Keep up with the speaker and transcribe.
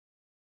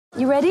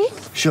You ready?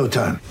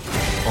 Showtime.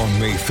 On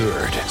May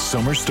 3rd,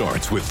 summer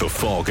starts with The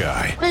Fall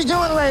Guy. Let's do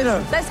it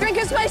later. Let's drink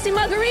a spicy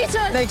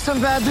margarita. Make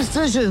some bad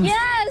decisions.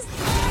 Yes!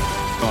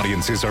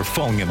 Audiences are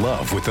falling in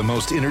love with the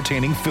most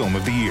entertaining film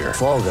of the year.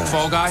 Fall Guy.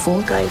 Fall Guy?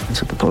 Fall guy.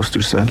 That's what the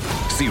poster said.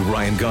 See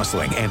Ryan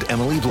Gosling and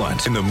Emily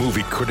Blunt in the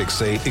movie critics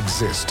say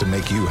exists to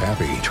make you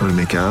happy. Trying to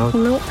make it out?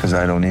 Nope. Because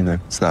I don't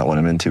either. It's not what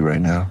I'm into right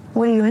now.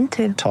 What are you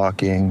into?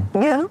 Talking.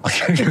 Yeah.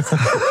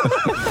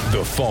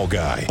 The Fall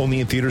Guy.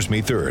 Only in theaters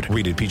May 3rd.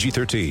 Rated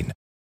PG-13.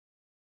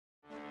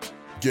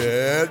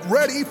 Get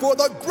ready for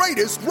the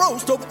greatest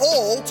roast of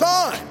all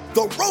time.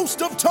 The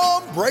Roast of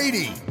Tom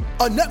Brady.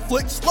 A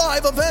Netflix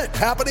live event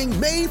happening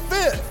May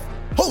 5th.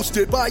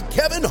 Hosted by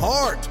Kevin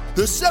Hart.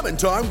 The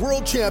 7-time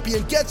world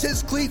champion gets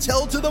his cleats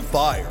held to the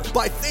fire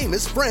by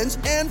famous friends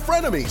and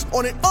frenemies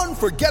on an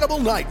unforgettable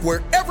night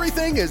where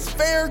everything is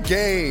fair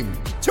game.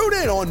 Tune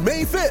in on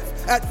May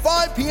 5th at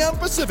 5 p.m.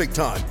 Pacific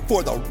time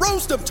for the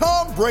Roast of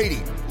Tom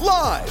Brady.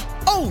 Live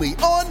only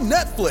on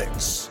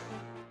Netflix.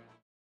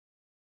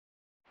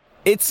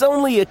 It's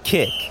only a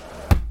kick,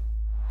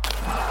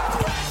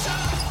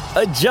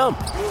 a jump,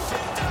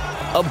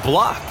 a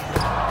block.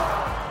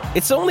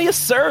 It's only a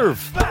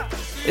serve.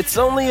 It's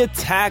only a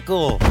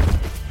tackle,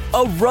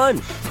 a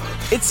run.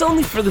 It's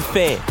only for the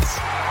fans.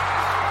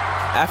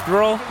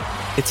 After all,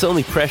 it's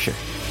only pressure.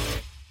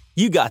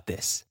 You got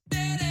this.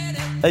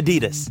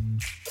 Adidas.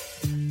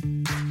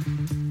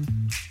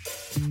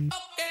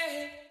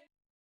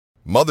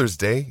 Mother's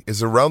Day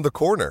is around the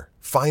corner.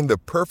 Find the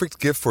perfect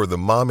gift for the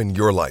mom in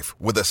your life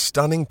with a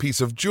stunning piece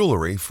of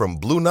jewelry from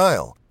Blue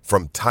Nile.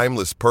 From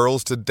timeless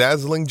pearls to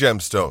dazzling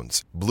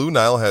gemstones, Blue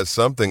Nile has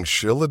something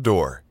she'll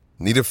adore.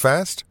 Need it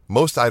fast?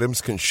 Most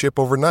items can ship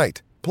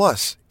overnight.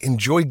 Plus,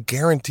 enjoy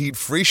guaranteed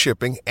free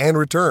shipping and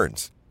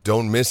returns.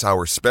 Don't miss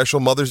our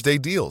special Mother's Day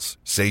deals.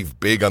 Save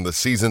big on the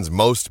season's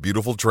most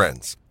beautiful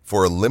trends.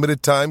 For a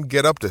limited time,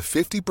 get up to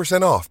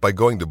 50% off by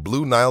going to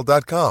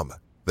BlueNile.com.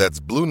 That's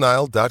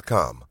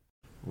BlueNile.com.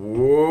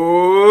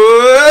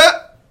 What?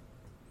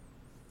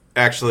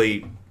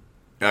 Actually,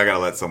 I gotta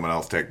let someone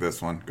else take this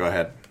one. Go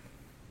ahead.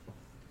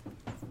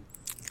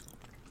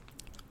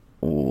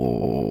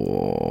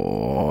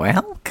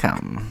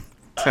 Welcome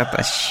to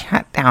the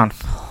Shutdown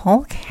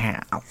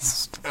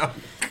Fullcast.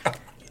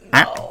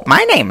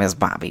 My name is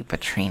Bobby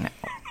Petrino,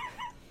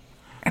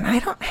 and I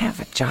don't have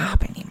a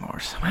job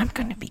anymore, so I'm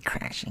going to be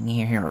crashing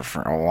here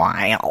for a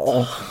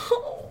while.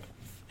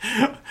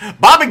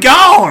 Bobby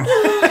gone!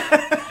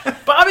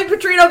 Bobby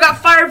Petrino got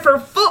fired for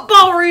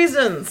football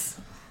reasons.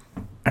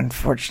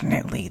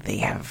 Unfortunately, they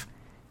have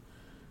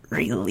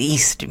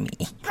released me.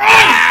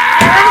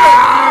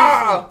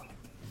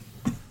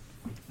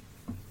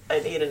 I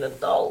need an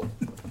adult.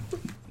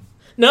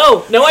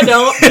 No, I don't.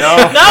 No,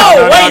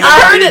 wait, I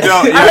heard you it.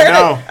 don't.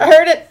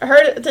 I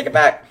heard it. Take it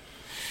back.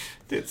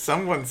 Did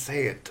someone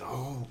say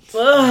adult?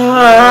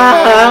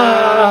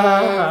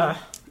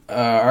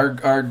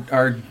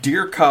 Our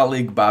dear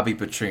colleague Bobby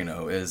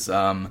Petrino has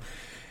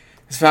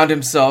found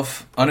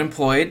himself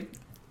unemployed,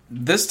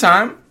 this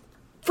time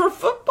For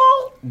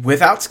football?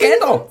 without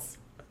scandal.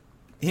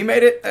 He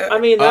made it.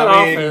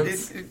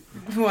 Offense.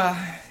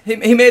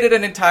 He made it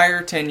an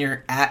entire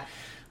tenure at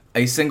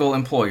a single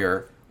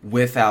employer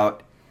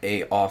without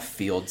a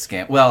off-field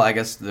scandal. Well, I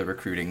guess the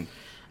recruiting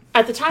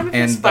At the time of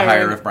and his the firing,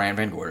 hire of Brian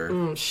Van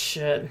Gorder.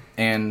 Shit.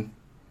 And,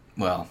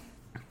 well,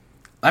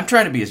 I'm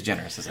trying to be as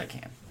generous as I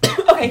can.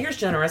 Okay, here's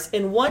generous.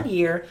 In 1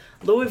 year,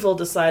 Louisville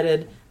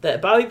decided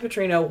that Bobby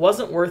Petrino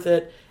wasn't worth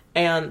it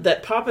and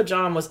that Papa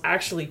John was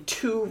actually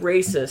too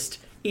racist,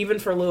 even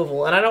for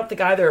Louisville. And I don't think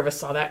either of us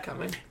saw that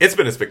coming. It's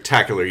been a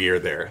spectacular year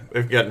there.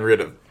 They've gotten rid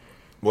of,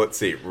 let's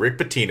see, Rick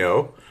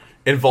Pitino,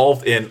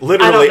 involved in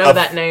literally I don't know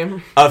that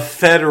name. A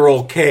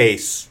federal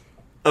case.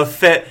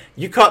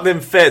 You caught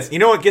them feds. You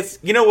know what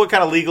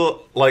kind of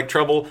legal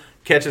trouble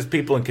catches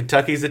people in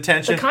Kentucky's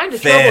attention? The kind of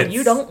Feds. trouble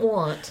you don't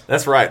want.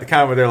 That's right. The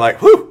kind where they're like,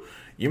 whew,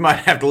 you might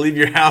have to leave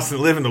your house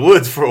and live in the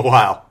woods for a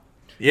while.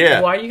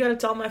 Yeah. Why you gotta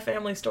tell my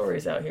family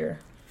stories out here?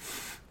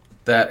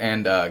 That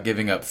and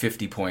giving up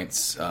 50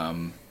 points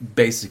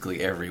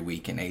basically every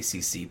week in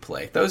ACC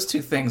play. Those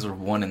two things are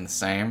one and the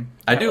same.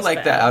 I do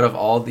like that out of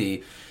all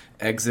the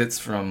exits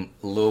from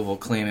Louisville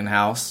cleaning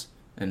house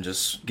and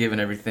just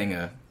giving everything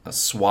a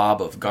swab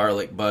of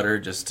garlic butter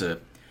just to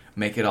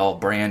make it all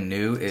brand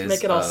new. To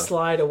make it all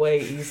slide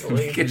away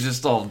easily. Make it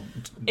just all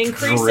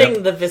increasing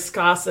drip. the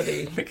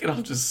viscosity. Make it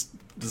all just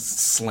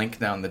slink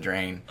down the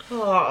drain.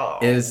 Oh.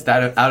 Is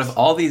that out of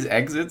all these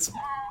exits,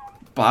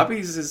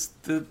 Bobby's is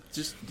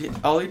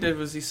all he did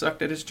was he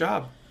sucked at his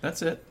job.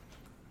 That's it.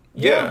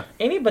 Yeah.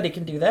 Anybody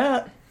can do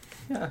that.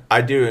 Yeah. I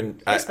do.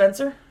 And Hey,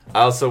 Spencer.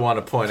 I also want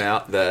to point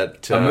out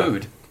that... a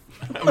mood.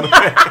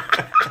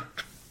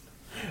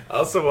 I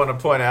also want to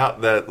point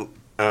out that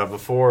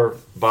before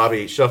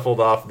Bobby shuffled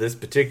off this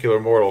particular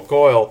mortal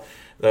coil,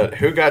 that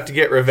who got to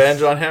get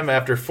revenge on him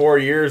after 4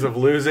 years of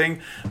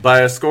losing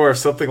by a score of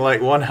something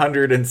like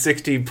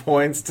 160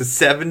 points to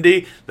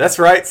 70? That's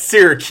right,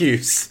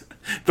 Syracuse.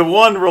 The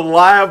one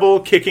reliable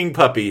kicking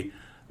puppy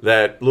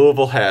that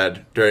Louisville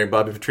had during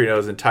Bobby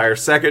Petrino's entire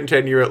second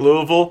tenure at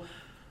Louisville,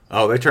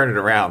 oh, they turned it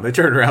around. They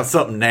turned around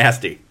something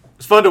nasty.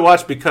 It's fun to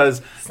watch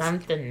because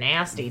something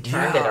nasty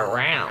turned it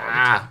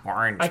around.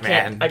 Orange I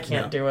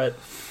can't do it.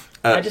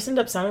 I just end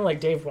up sounding like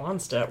Dave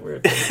Wanstedt.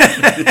 Weird.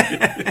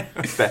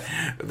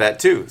 that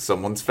too.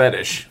 Someone's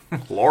fetish.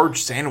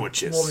 Large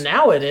sandwiches. Well,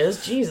 now it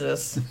is.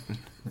 Jesus.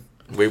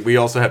 We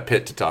also have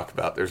Pitt to talk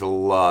about. There's a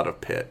lot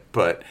of Pitt,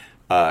 but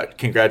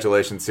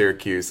congratulations,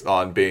 Syracuse,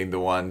 on being the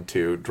one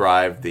to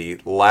drive the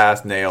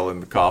last nail in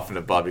the coffin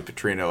of Bobby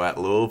Petrino at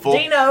Louisville.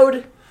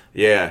 Dino'd.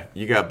 Yeah,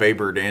 you got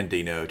Babered and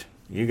Dino'd.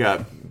 You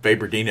got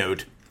Baber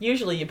Dino'd.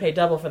 Usually you pay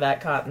double for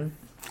that cotton.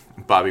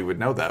 Bobby would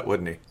know that,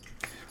 wouldn't he?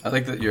 I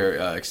like that your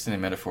extended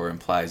metaphor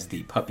implies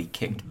the puppy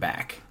kicked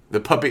back.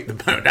 That puppy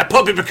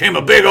became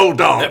a big old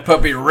dog. That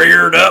puppy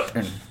reared up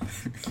and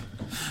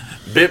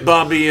bit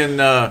Bobby and,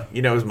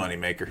 his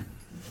moneymaker.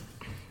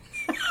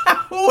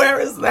 Where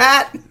is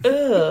that?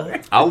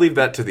 Ugh. I'll leave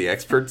that to the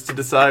experts to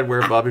decide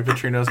where Bobby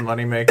Petrino's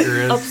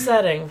moneymaker is.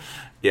 Upsetting.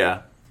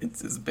 Yeah.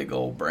 It's his big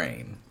old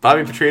brain.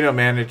 Bobby Petrino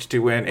managed to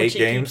win 8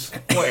 games.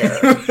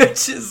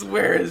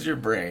 Where is your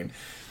brain?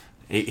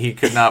 He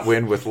could not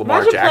win with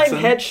Lamar Imagine Jackson.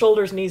 playing head,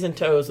 shoulders, knees, and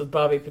toes with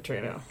Bobby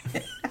Petrino.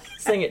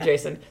 Sing it,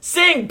 Jason.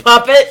 Sing,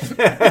 puppet!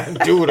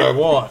 Do what I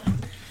want.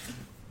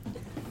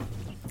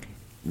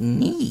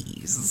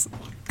 Knees.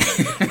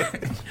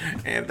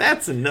 And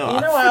that's enough.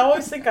 You know, I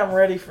always think I'm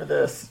ready for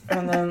this.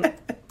 And then...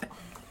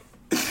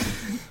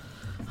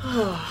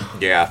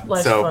 Yeah.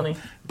 Life's so, funny.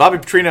 Bobby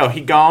Petrino,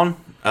 he gone.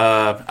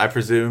 I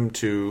presume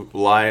to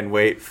lie in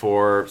wait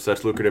for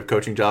such lucrative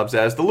coaching jobs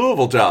as the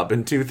Louisville job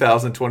in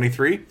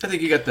 2023. I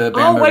think you got the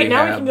Bama Oh, wait,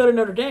 now he rehab. can go to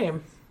Notre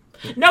Dame.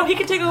 No, he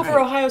can take over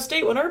Ohio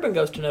State when Urban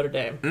goes to Notre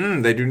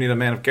Dame. They do need a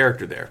man of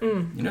character there.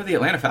 You know, the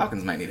Atlanta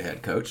Falcons might need a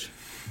head coach.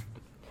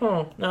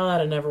 Oh, no,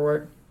 that'd never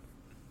work.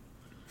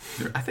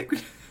 I think we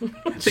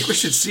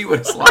should see what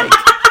it's like.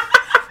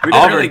 We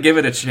didn't really give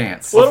it a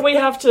chance. What do we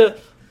have to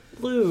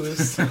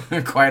lose?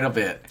 Quite a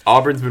bit.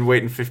 Auburn's been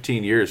waiting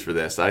 15 years for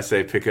this. I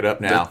say pick it up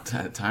now.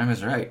 The time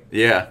is right.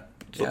 Yeah.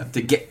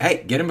 To get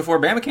him before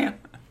Bama can.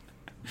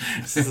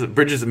 This is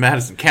Bridges of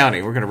Madison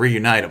County. We're going to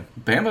reunite them.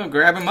 Bama,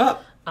 grab him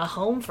up. A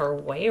home for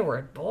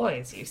wayward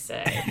boys, you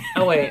say?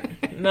 Oh,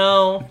 wait.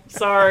 No.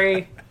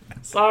 Sorry,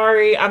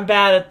 I'm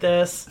bad at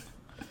this.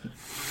 I'm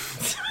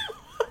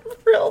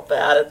real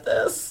bad at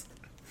this.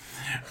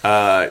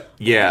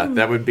 Yeah,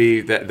 that would be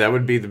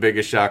the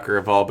biggest shocker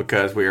of all,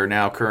 because we are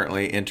now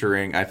currently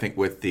entering, I think,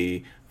 with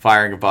the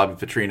firing of Bobby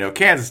Petrino.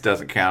 Kansas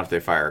doesn't count if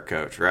they fire a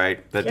coach,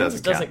 right? That Kansas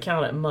doesn't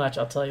count it much,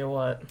 I'll tell you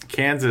what.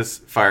 Kansas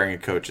firing a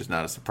coach is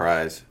not a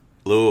surprise.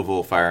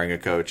 Louisville firing a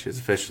coach is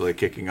officially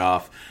kicking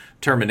off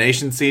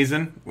termination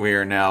season. We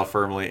are now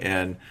firmly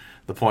in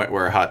the point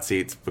where hot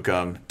seats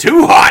become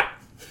too hot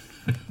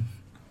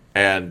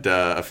and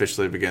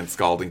officially begin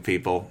scalding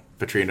people.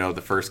 Petrino,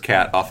 the first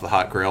cat off the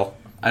hot grill.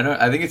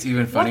 I think it's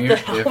even funnier.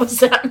 What the hell was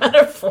that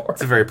metaphor?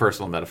 It's a very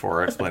personal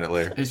metaphor. I'll explain it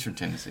later. He's from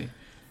Tennessee.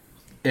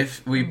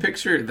 If we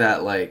picture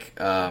that, like,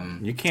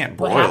 you can't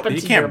broil. What happened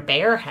to your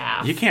bear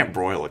half? You can't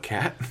broil a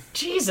cat.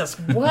 Jesus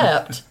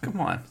wept. Come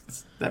on,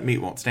 that meat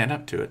won't stand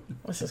up to it.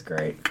 This is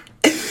great.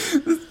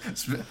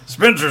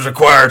 Spencer's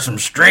acquired some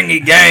stringy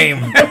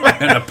game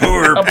and a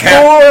poor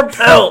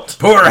pelt.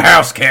 Poor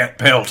house cat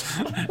pelt.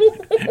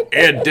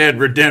 Ed Dead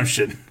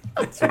Redemption.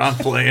 That's what I'm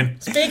playing.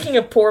 Speaking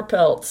of poor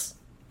pelts.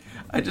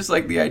 I just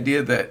like the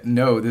idea that,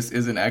 no, this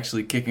isn't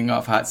actually kicking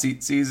off hot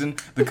seat season.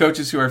 The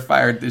coaches who are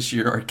fired this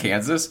year are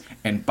Kansas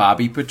and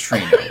Bobby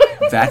Petrino.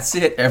 That's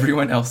it.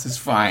 Everyone else is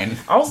fine.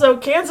 Also,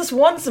 Kansas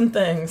won some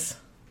things.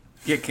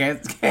 Yeah,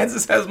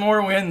 Kansas has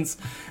more wins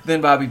than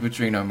Bobby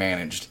Petrino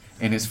managed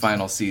in his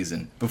final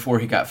season before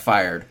he got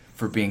fired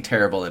for being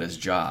terrible at his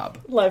job.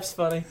 Life's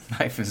funny.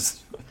 Life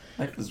is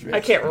rich. I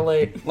can't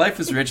relate. Life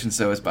is rich, and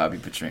so is Bobby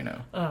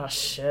Petrino. Oh,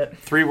 shit.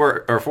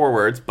 4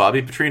 words.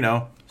 Bobby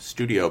Petrino,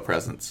 studio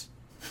presence.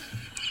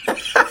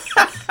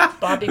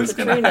 Bobby Who's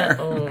gonna hire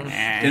Petrino.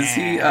 him? Is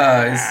he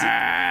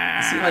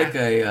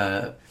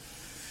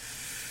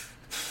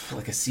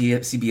like a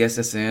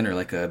CBSSN or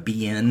like a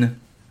BN?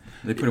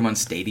 They put him on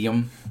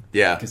Stadium.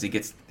 Yeah, because he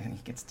gets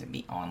to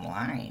be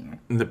online.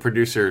 And the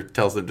producer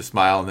tells him to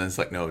smile, and then it's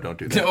like, no, don't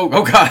do that.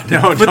 Oh God,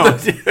 no,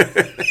 don't do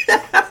it.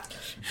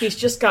 He's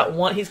just got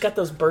one. He's got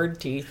those bird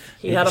teeth.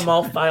 He had them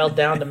all filed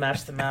down to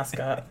match the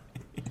mascot.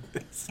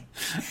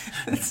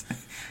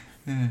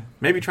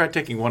 Maybe try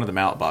taking one of them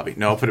out, Bobby.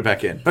 No, put it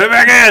back in. Put it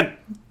back in!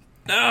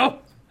 No!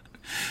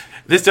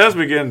 This does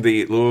begin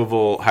the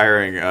Louisville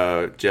hiring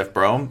Jeff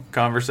Brom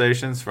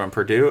conversations from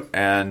Purdue,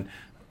 and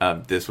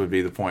this would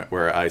be the point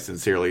where I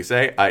sincerely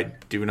say I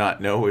do not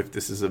know if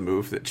this is a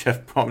move that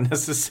Jeff Brom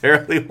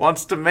necessarily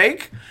wants to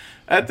make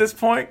at this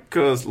point,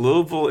 because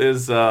Louisville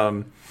is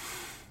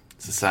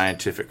it's a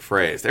scientific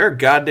phrase. They're a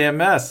goddamn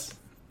mess.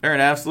 They're an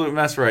absolute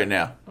mess right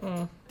now.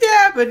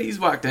 Yeah, but he's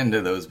walked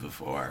into those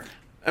before.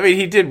 I mean,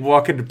 he did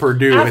walk into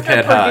Purdue with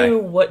head After high. Purdue,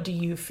 what do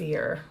you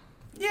fear?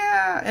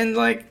 Yeah, and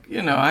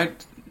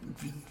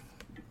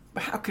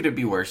how could it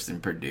be worse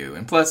than Purdue?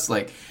 And plus,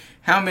 like,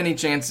 How many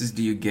chances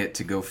do you get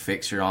to go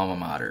fix your alma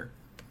mater?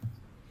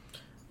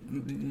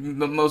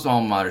 Most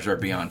alma maters are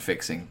beyond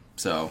fixing,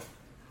 so.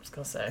 I was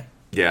going to say.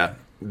 Yeah.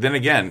 Then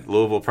again,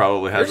 Louisville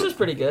probably has... Yours is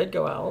pretty good.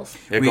 Go Owls.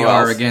 Yeah, we go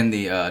are, Owls. again,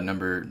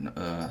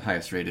 the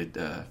highest rated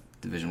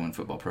Division I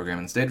football program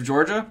in the state of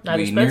Georgia. Not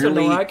We Spencer,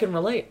 though I can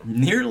relate.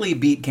 nearly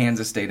beat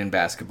Kansas State in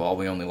basketball.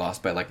 We only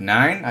lost by like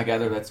 9. I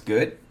gather that's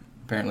good.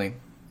 Apparently...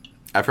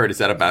 I've heard, is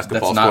that a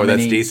basketball That's not score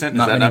many- that's decent? Is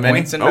not that many not many?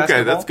 points in Okay,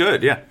 basketball? that's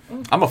good, yeah.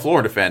 I'm a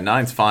Florida fan.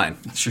 9's fine.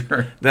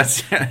 Sure.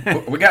 That's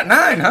We got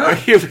 9, huh?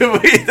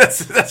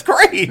 that's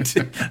great.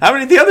 How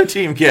many did the other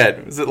team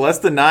get? Was it less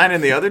than 9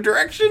 in the other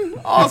direction?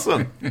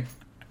 Awesome.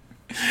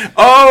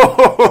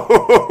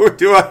 Oh,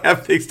 do I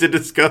have things to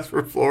discuss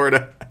for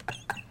Florida?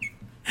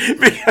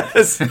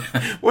 Because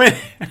when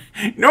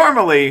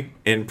normally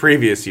in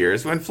previous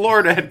years, when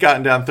Florida had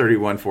gotten down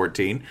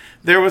 31-14,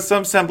 there was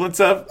some semblance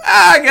of,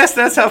 I guess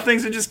that's how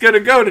things are just going to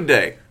go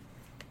today.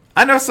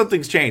 I know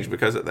something's changed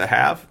because at the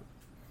half,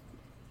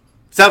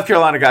 South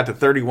Carolina got to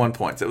 31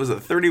 points. It was a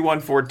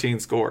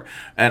 31-14 score.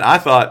 And I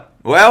thought,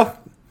 well,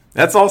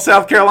 that's all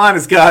South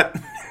Carolina's got.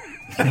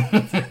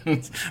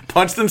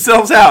 Punch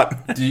themselves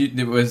out. Do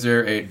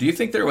you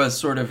think there was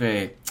sort of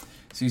a...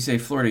 So you say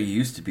Florida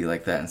used to be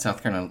like that, and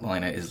South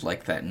Carolina is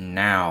like that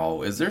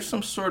now. Is there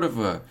some sort of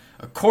a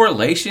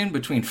correlation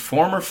between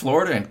former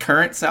Florida and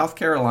current South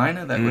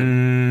Carolina? That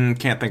would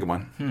can't think of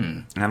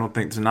one. I don't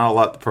think there's not a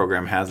lot the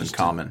program has in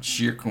common.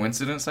 Sheer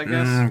coincidence, I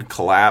guess.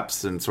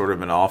 Collapse and sort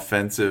of an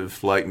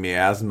offensive like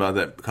miasma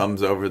that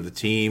comes over the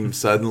team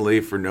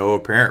suddenly for no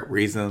apparent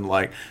reason,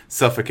 like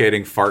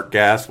suffocating fart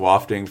gas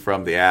wafting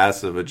from the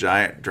ass of a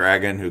giant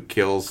dragon who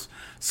kills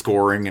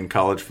scoring in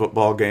college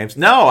football games.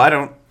 No, I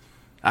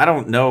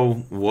don't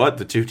know what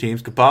the two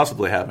teams could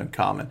possibly have in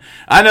common.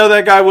 I know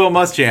that guy Will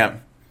Muschamp.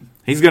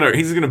 He's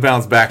gonna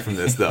bounce back from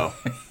this though.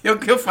 He'll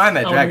find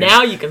that dragon.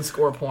 Now you can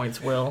score points,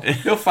 Will.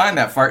 He'll find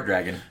that fart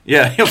dragon.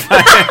 Yeah, he'll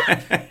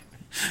find.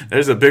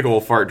 There's a big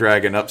old fart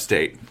dragon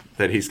upstate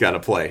that he's got to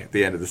play at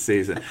the end of the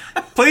season.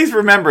 Please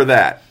remember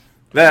that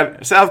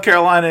South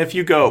Carolina. If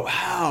you go,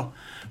 wow,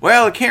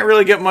 well, it can't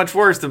really get much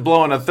worse than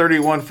blowing a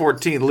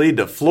 31-14 lead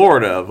to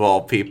Florida of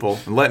all people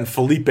and letting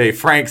Felipe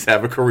Franks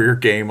have a career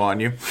game on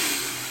you.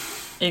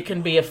 It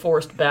can be a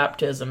forced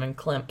baptism in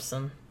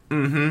Clemson.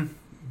 Mm-hmm.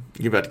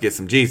 You're about to get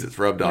some Jesus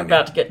rubbed on you. You're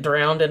about to get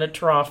drowned in a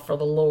trough for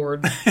the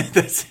Lord.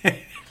 That's it.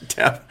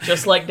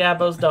 Just like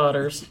Dabo's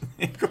daughters.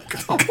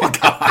 Oh my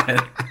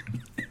God.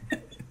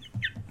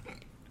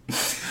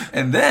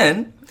 And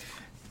then,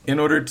 in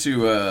order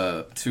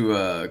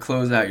to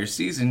close out your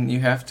season,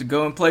 you have to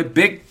go and play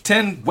Big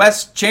Ten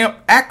West champ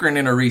Akron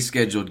in a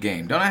rescheduled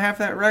game. Don't I have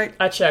that right?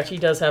 I checked. He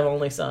does have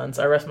only sons.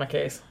 I rest my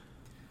case.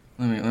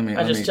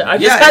 I just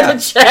had to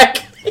check.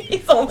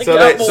 He's only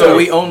got boys. So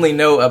we only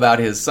know about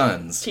his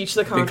sons. Teach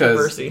the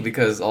controversy.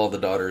 Because all the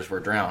daughters were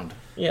drowned.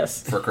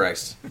 Yes. For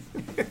Christ.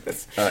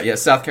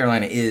 South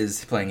Carolina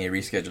is playing a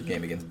rescheduled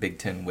game against Big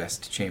Ten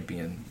West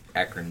champion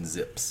Akron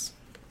Zips.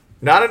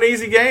 Not an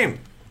easy game.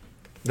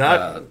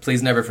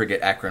 Please never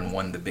forget Akron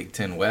won the Big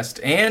Ten West.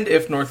 And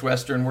if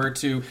Northwestern were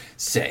to,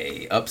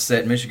 say,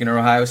 upset Michigan or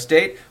Ohio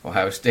State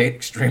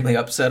extremely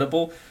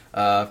upsettable,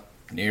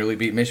 nearly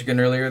beat Michigan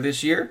earlier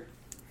this year.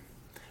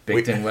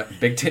 Big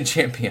Ten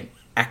champion,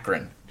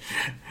 Akron.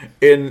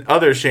 In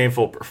other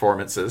shameful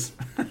performances,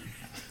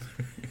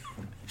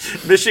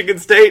 Michigan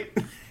State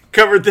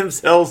covered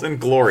themselves in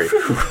glory.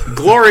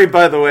 Glory,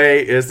 by the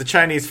way, is the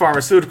Chinese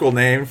pharmaceutical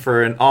name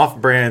for an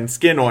off-brand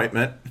skin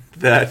ointment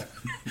that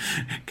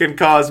can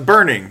cause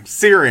burning,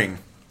 searing,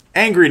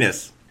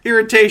 angriness,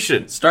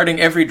 irritation.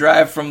 Starting every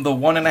drive from the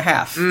 1.5.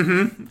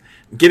 Mm-hmm.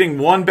 Getting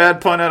one bad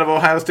punt out of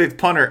Ohio State's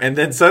punter and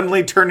then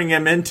suddenly turning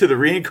him into the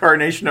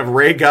reincarnation of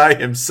Ray Guy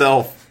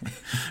himself.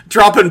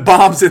 Dropping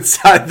bombs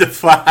inside the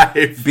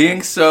 5.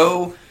 Being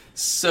so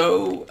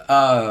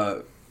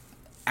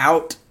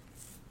out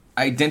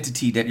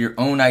identity that your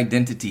own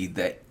identity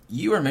that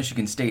you are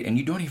Michigan State and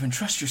you don't even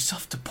trust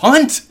yourself to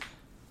punt.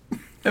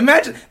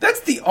 Imagine,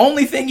 that's the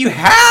only thing you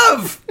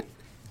have.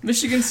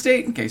 Michigan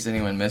State, in case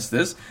anyone missed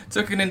this,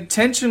 took an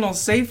intentional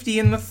safety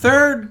in the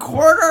third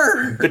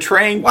quarter.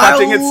 Betraying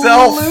punting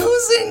itself.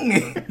 Losing.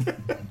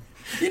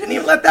 You didn't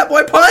even let that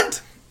boy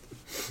punt.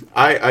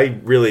 I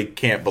really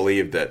can't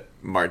believe that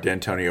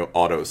D'Antonio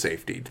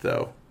auto-safetied,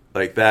 though.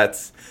 Like,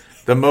 that's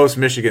the most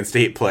Michigan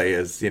State play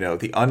is,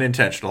 the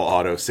unintentional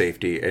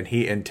auto-safety, and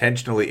he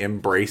intentionally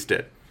embraced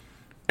it.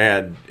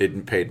 And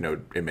it made no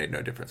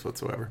difference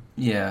whatsoever.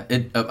 Yeah,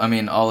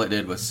 all it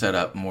did was set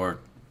up more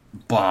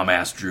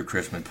bomb-ass Drew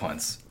Chrisman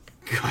punts.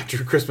 God,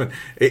 Drew Chrisman,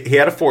 he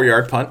had a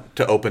 4-yard punt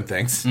to open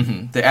things.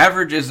 Mm-hmm. The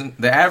average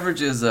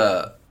is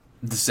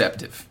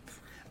deceptive.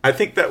 I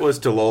think that was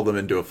to lull them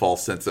into a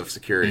false sense of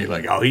security,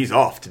 like, oh, he's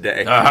off today.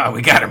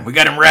 We got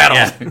him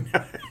rattled.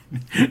 Yeah.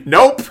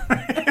 Nope.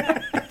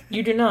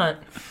 You do not.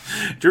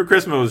 Drew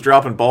Chrisman was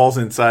dropping balls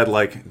inside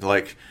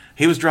like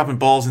he was dropping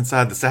balls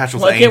inside the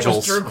satchels like of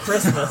Angels. Like it was Drew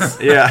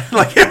Christmas. Yeah,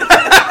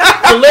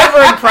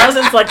 delivering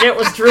presents like it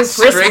was Drew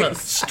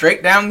Christmas.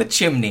 Straight down the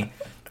chimney.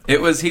 He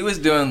was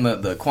doing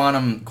the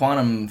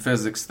quantum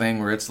physics thing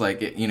where it's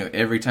like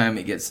every time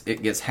it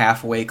gets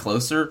halfway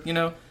closer.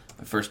 The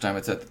first time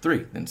it's at the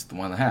 3, then it's the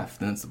 1.5,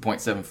 then it's the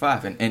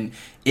 0.75, and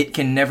it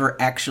can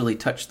never actually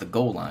touch the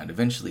goal line.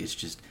 Eventually, it's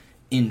just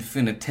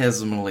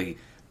infinitesimally,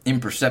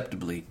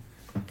 imperceptibly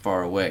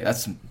far away.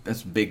 That's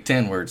Big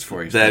Ten words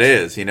for you. That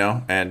is,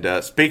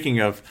 And speaking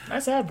of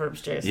nice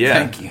adverbs, Jason. Yeah,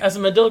 thank you. As a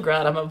Medill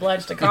grad, I'm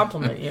obliged to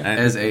compliment you.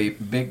 As a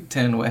Big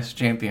Ten West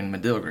champion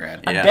Medill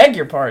grad, I beg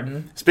your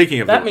pardon. Speaking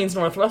of that, means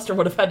Northwestern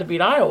would have had to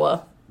beat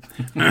Iowa.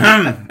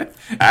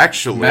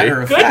 Actually,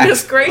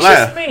 goodness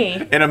gracious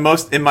me!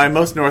 In my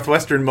most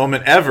Northwestern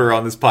moment ever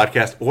on this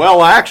podcast.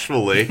 Well,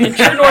 actually, in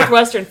true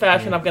Northwestern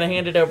fashion, I'm going to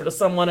hand it over to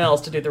someone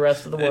else to do the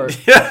rest of the work.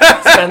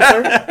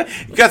 Spencer,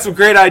 you got some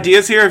great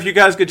ideas here. If you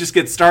guys could just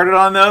get started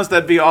on those,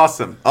 that'd be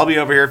awesome. I'll be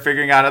over here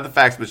figuring out how the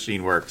fax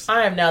machine works.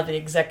 I am now the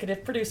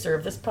executive producer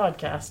of this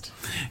podcast.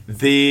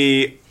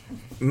 The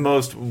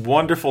most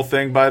wonderful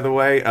thing, by the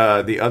way,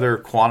 the other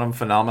quantum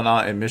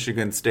phenomena in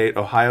Michigan State,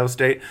 Ohio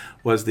State,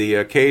 was the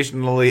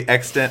occasionally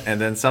extant and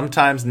then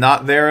sometimes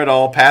not there at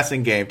all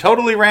passing game.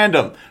 Totally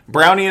random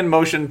Brownian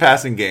motion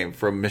passing game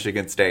from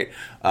Michigan State.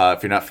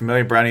 If you're not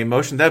familiar with Brownian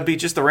motion, that'd be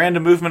just the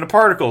random movement of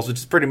particles, which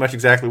is pretty much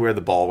exactly where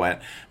the ball went.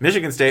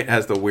 Michigan State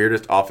has the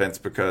weirdest offense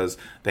because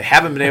they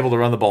haven't been able to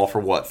run the ball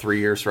for, 3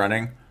 years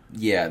running?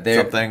 Yeah,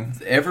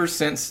 ever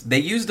since they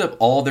used up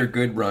all their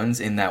good runs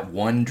in that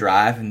one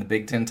drive in the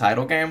Big Ten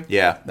title game.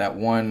 Yeah, that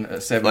one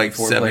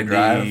 74-play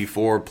drive,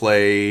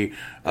 74-play,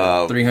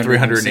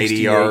 380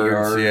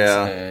 yards.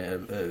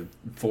 Yeah,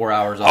 4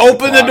 hours.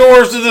 Open the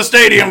doors to the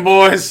stadium,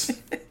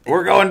 boys.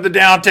 We're going to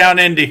downtown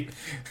Indy.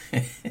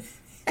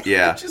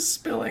 Yeah, just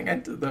spilling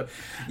into the.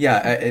 Yeah,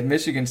 at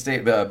Michigan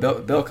State,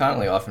 Bill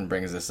Connolly often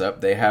brings this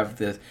up. They have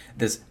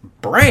this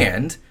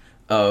brand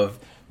of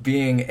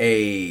being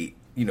a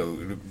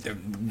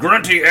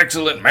grunty,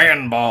 excellent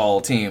man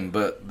ball team,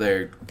 but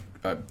they're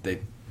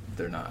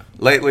not.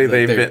 Lately,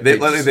 they've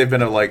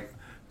been a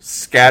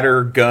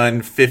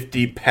scattergun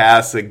 50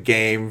 pass a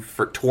game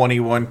for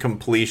 21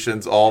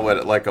 completions, all at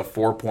a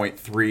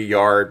 4.3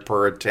 yard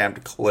per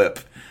attempt clip,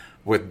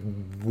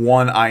 with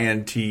 1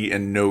 INT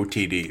and no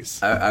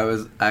TDs.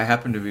 I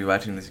happened to be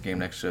watching this game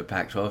next to a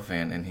Pac-12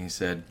 fan, and he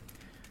said,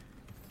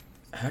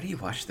 "How do you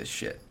watch this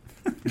shit?"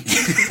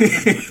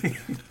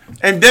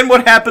 And then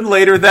what happened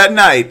later that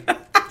night?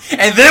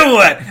 And then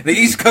what? The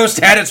East Coast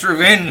had its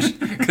revenge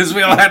because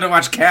we all had to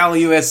watch Cal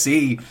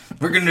USC.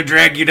 We're going to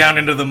drag you down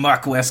into the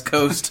muck West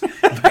Coast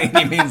by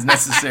any means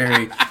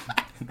necessary.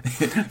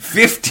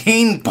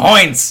 15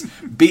 points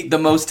beat the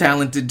most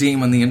talented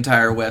team on the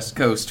entire West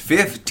Coast.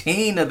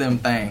 15 of them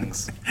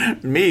things.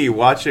 Me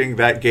watching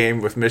that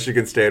game with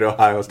Michigan State,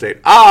 Ohio State.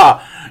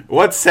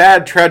 What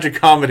sad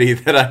tragicomedy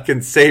that I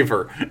can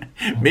savor.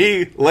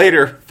 Me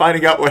later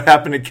finding out what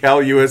happened at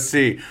Cal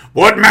USC.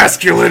 What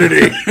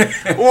masculinity.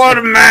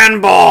 What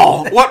man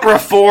ball. What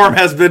reform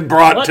has been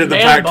brought to the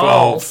Pac-12.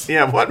 Balls.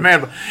 Yeah, what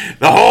man.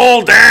 The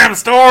whole damn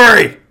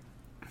story.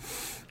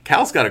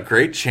 Cal's got a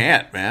great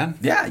chant, man.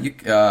 Yeah, you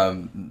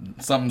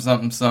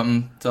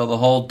something. Tell the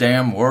whole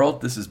damn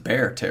world this is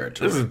bear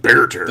territory. This is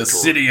bear territory. The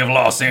city of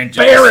Los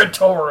Angeles.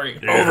 Territory.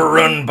 Yeah.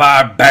 Overrun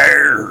by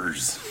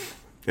bears.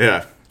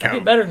 Yeah.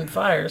 That'd be better than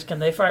fires. Can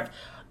they fight?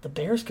 The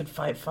bears could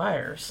fight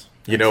fires.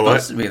 You know what?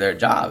 It's supposed to be their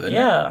job, isn't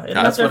yeah, it?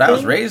 That's what I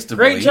was raised to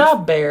believe. Great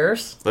job,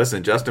 Bears.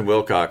 Listen, Justin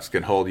Wilcox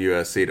can hold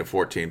USC to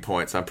 14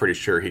 points. I'm pretty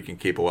sure he can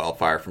keep a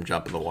wildfire from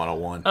jumping the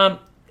 101.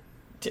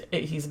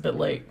 He's a bit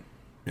late.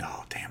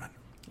 Oh, damn it.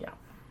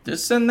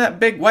 Just send that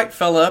big white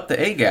fella up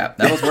the A-gap.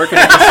 That was working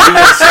against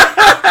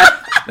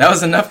USC. That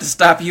was enough to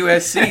stop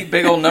USC.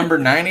 Big old number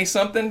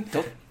 90-something.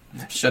 They'll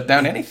shut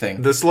down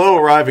anything. The slow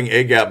arriving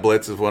A-gap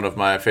blitz is one of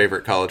my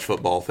favorite college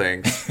football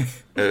things,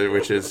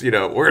 which is, we're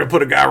going to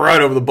put a guy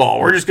right over the ball.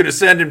 We're just going to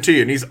send him to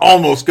you, and he's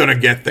almost going to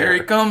get there. There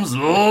he comes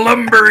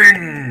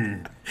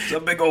lumbering. It's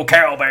a big old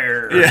cow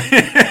bear.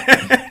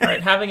 Yeah. All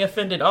right, having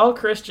offended all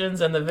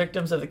Christians and the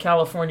victims of the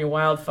California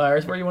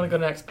wildfires, where do you want to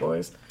go next,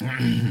 boys?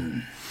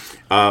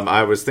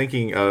 I was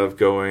thinking of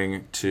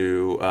going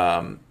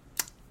to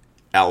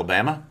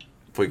Alabama.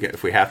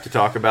 If we have to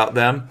talk about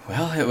them,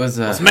 well, it was.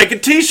 Let's make a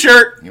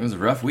T-shirt. It was a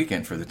rough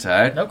weekend for the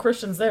Tide. No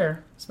Christians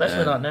there,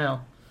 especially not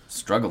now.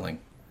 Struggling.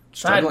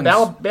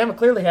 Alabama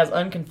clearly has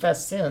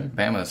unconfessed sin.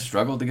 Bama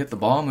struggled to get the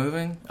ball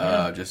moving.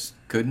 Yeah. Just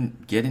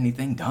couldn't get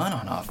anything done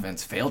on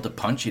offense. Failed to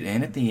punch it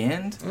in at the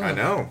end. I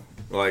know.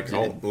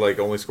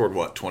 Only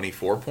scored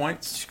 24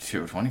 points.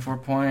 24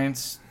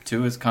 points.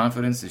 Tua's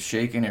confidence is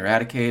shaken,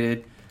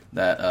 eradicated.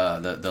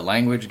 That the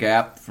language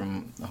gap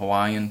from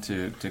Hawaiian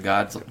to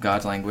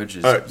God's language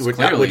is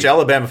clearly... Which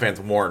Alabama fans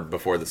warned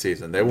before the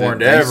season. They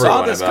warned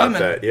everyone about coming.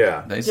 That.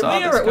 Yeah, they saw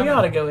this coming. We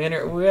ought to go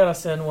we ought to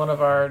send one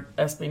of our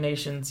SB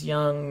Nation's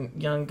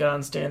young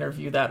guns to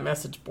interview that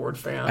message board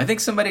fan. I think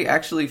somebody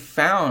actually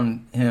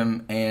found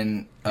him,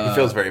 and he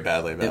feels very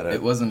badly about it.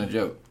 It wasn't a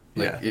joke.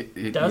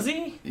 Does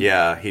he?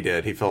 Yeah, he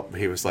did. He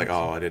was like,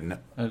 oh, I didn't know.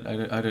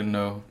 I didn't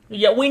know.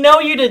 Yeah, we know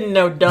you didn't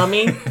know,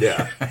 dummy.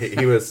 Yeah,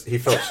 he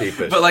felt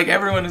sheepish. But like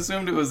everyone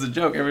assumed it was a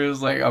joke. Everyone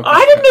was like, okay.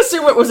 I didn't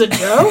assume it was a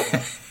joke.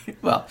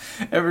 Well,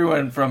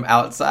 everyone from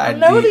outside. I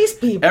know these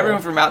people.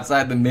 Everyone from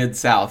outside the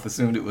Mid-South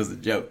assumed it was a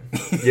joke.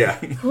 Yeah.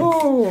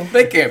 Ooh.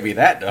 They can't be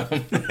that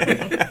dumb.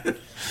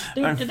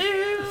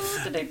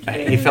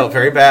 He felt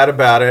very bad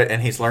about it,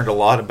 and he's learned a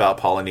lot about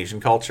Polynesian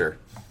culture.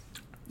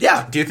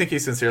 Yeah. Do you think he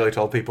sincerely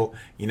told people,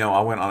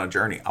 I went on a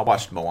journey. I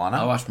watched Moana.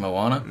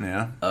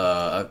 Yeah.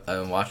 I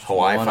watched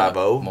Hawaii Moana,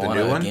 5-0, Moana the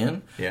new one.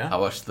 again. Yeah. I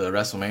watched the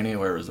WrestleMania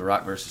where it was The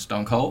Rock versus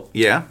Stone Cold.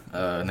 Yeah.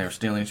 And they were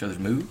stealing each other's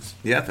moves.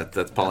 Yeah,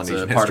 that's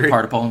Polynesian That's history.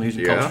 part of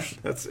Polynesian culture.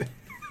 That's At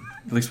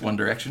least One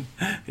Direction.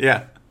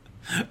 Yeah.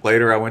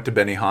 Later, I went to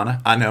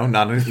Benihana. I know,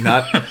 not.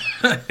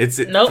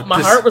 Nope,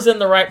 my heart was in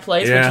the right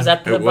place, Yeah, which is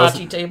at the it hibachi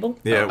wasn't. table.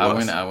 Yeah, I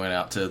went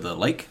out to the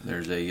lake.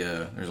 There's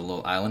a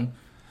little island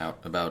out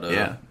about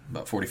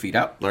 40 feet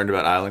out. Learned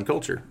about island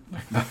culture.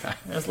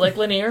 It's Lake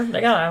Lanier.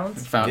 They got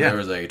islands. Found there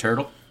was a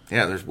turtle.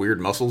 Yeah, there's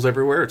weird mussels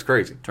everywhere. It's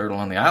crazy. Turtle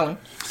on the island.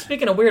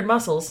 Speaking of weird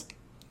mussels.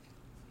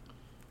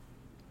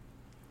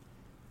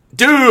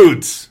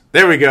 Dudes!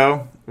 There we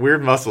go.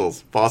 Weird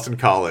mussels. Boston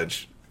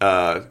College.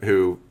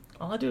 Who...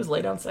 All I do is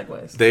lay down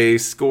segways. They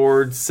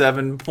scored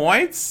 7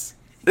 points.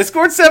 They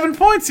scored 7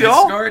 points,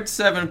 y'all. They scored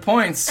 7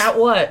 points. At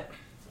what?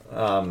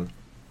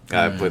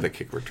 I played the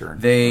kick return.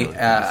 They,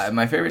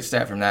 my favorite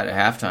stat from that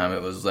at halftime,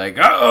 it was like,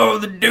 oh,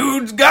 the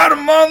dudes got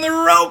him on the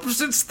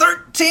ropes. It's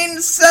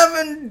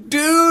 13-7,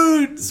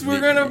 dudes. We're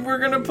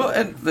gonna put.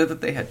 And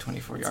they had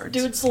 24 yards.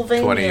 Dude,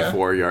 Sylvania.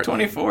 24 yards.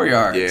 24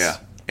 yards. Yeah,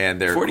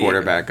 and their 48.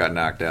 quarterback got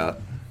knocked out.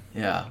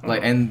 Yeah,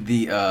 and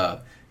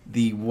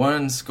the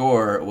one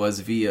score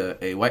was via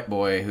a white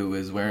boy who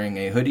was wearing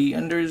a hoodie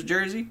under his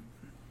jersey.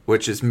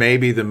 Which is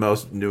maybe the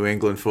most New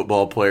England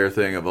football player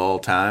thing of all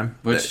time.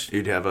 Which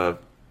you'd have a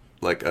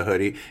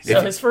hoodie.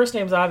 So his first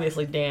name's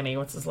obviously Danny.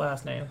 What's his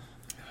last name?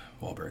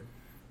 Wahlberg.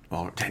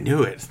 Well, I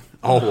knew it.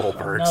 All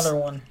Wahlbergs. Another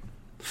one.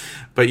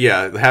 But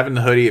yeah, having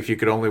the hoodie, if you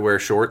could only wear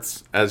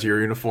shorts as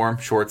your uniform,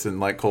 shorts in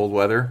cold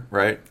weather,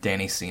 right?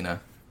 Danny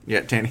Cena.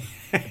 Yeah, Danny.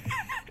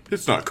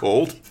 It's not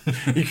cold.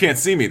 You can't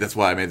see me. That's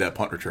why I made that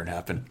punt return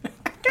happen.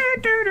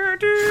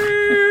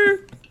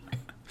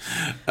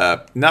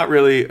 Not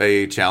really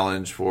a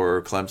challenge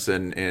for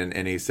Clemson in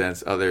any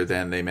sense other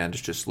than they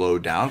managed to slow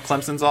down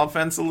Clemson's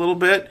offense a little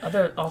bit.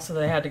 Also,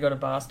 they had to go to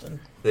Boston.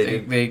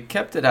 They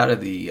kept it out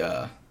of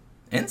the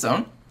end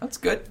zone. That's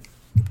good.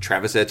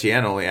 Travis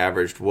Etienne only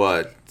averaged,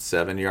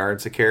 7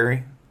 yards a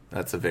carry?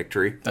 That's a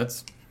victory.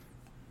 That's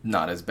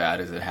not as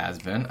bad as it has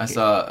been. I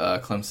saw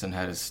Clemson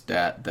had a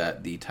stat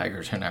that the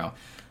Tigers are now,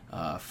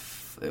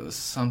 it was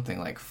something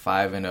like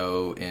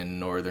 5-0 in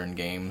northern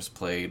games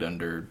played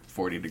under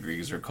 40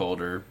 degrees or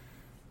colder.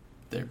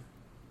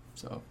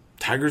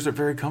 Tigers are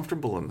very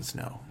comfortable in the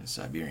snow. The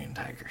Siberian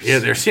tigers. Yeah,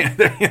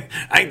 they're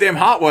ain't them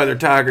hot weather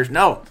tigers.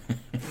 No,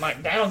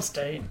 like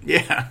downstate.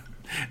 Yeah,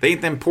 they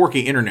ain't them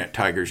porky internet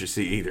tigers you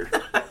see either.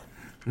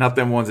 Not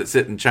them ones that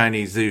sit in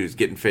Chinese zoos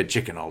getting fed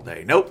chicken all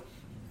day. Nope.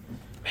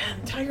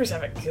 Man, tigers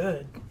have it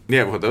good.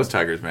 Yeah, well, those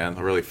tigers, man,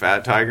 the really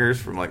fat tigers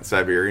from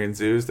Siberian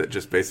zoos that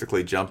just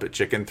basically jump at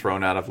chicken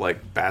thrown out of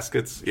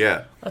baskets.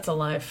 Yeah, that's a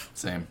life.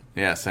 Same.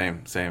 Yeah,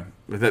 same.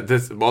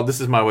 This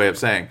is my way of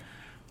saying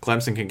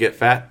Clemson can get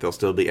fat; they'll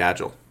still be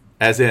agile.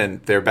 As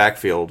in their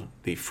backfield,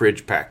 the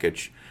fridge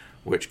package,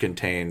 which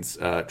contains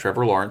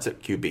Trevor Lawrence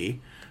at QB,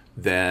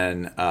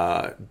 then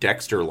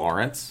Dexter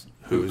Lawrence,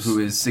 who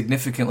is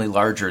significantly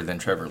larger than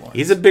Trevor Lawrence.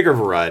 He's a bigger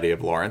variety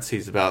of Lawrence.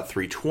 He's about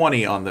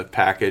 320 on the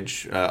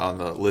package, on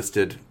the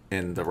listed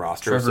in the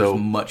roster. Trevor's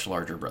much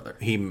larger brother.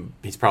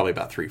 He's probably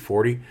about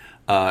 340.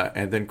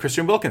 And then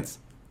Christian Wilkins,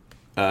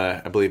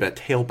 I believe at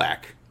tailback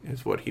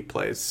is what he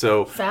plays.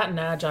 So fat and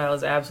agile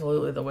is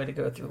absolutely the way to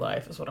go through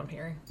life, is what I'm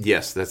hearing.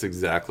 Yes, that's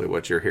exactly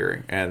what you're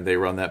hearing. And they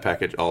run that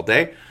package all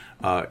day.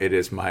 It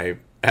is my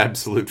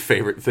absolute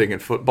favorite thing in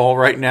football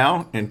right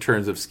now in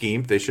terms of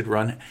scheme. This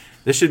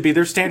should be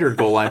their standard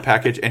goal line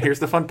package. And here's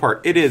the fun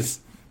part. It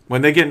is,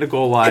 when they get into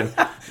goal line,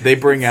 they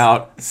bring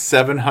out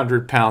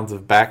 700 pounds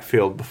of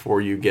backfield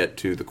before you get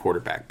to the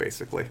quarterback,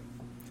 basically.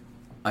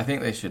 I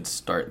think they should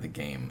start the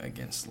game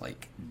against,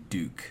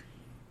 Duke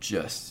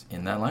just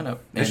in that lineup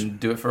and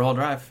do it for a whole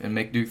drive and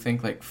make Duke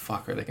think,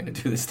 fuck, are they going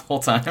to do this the whole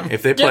time?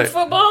 If they play Duke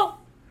football?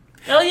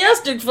 Hell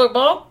yes, Duke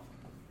football.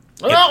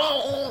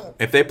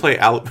 If they play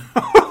Alabama...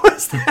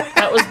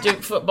 That was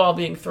Duke football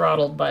being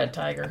throttled by a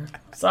tiger.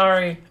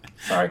 Sorry,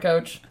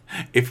 coach.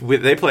 If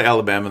they play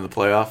Alabama in the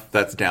playoff,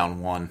 that's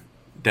down one.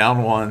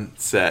 Down one,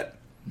 set.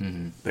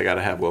 Mm-hmm. They got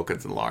to have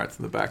Wilkins and Lawrence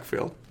in the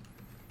backfield.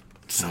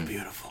 So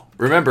beautiful.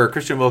 Remember,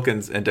 Christian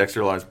Wilkins and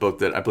Dexter Lawrence both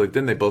did. I believe,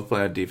 didn't they both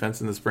play on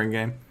defense in the spring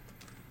game?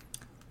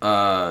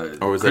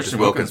 Or was that just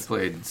Wilkins?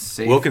 Played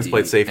safety. Wilkins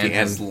played safety and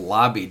has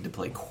lobbied to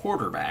play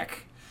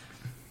quarterback.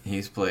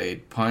 He's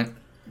played punt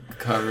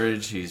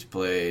coverage. He's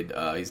played.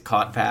 He's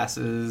caught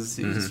passes.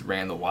 He's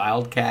ran the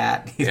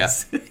Wildcat.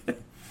 Yes.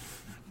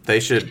 They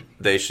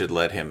should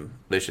let him.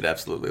 They should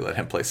absolutely let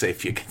him play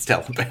safety against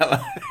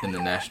Alabama in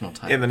the national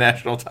title. In the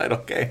national title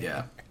game.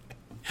 Yeah.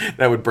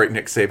 That would break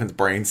Nick Saban's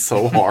brain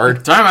so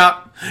hard.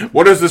 Timeout.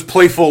 What is this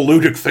playful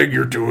ludic thing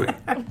you're doing?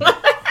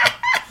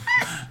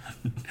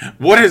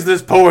 What is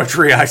this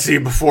poetry I see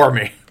before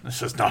me?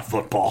 This is not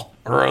football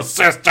or a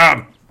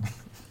system.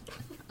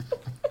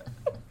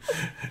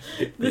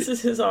 This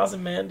is his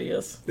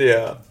Ozymandias.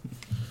 Yeah.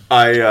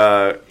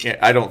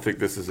 I don't think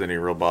this is any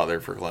real bother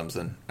for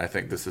Clemson. I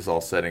think this is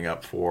all setting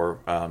up for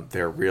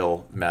their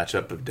real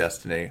matchup of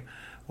destiny,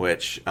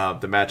 which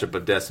the matchup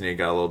of destiny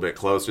got a little bit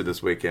closer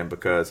this weekend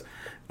because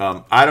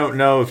I don't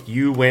know if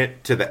you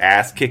went to the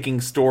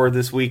ass-kicking store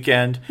this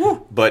weekend,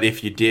 but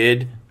if you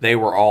did, they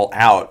were all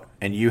out,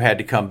 and you had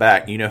to come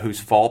back. You know whose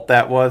fault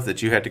that was,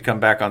 that you had to come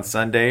back on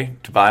Sunday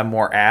to buy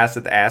more ass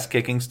at the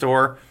ass-kicking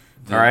store?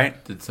 All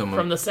right. Did someone?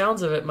 From the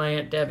sounds of it, my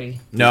Aunt Debbie.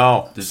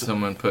 No. Did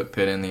someone put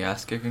Pitt in the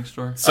ass-kicking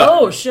store?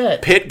 Oh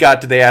shit! Pitt got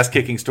to the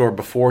ass-kicking store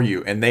before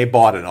you, and they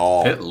bought it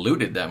all. Pitt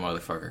looted that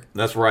motherfucker.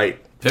 That's right.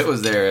 Pitt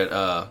was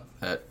there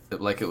at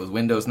like it was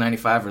Windows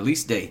 95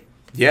 release day.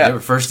 Yeah, they were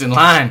first in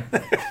line.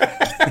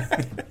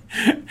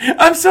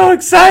 I'm so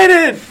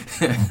excited!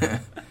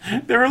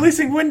 They're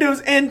releasing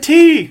Windows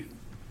NT,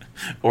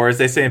 or as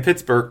they say in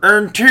Pittsburgh,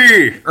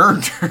 ERNT.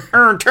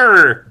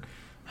 ERNT.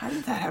 How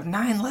did that have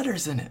 9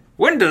 letters in it?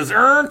 Windows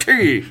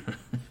ERNT.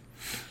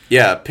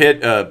 Yeah,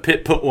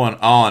 Pitt put one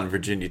on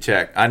Virginia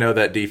Tech. I know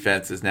that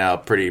defense is now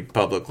pretty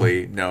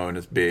publicly known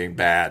as being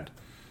bad,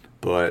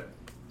 but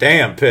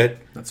damn, Pitt.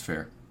 That's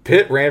fair.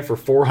 Pitt ran for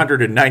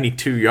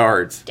 492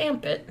 yards. Damn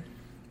Pitt.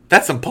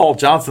 That's some Paul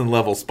Johnson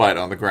level spite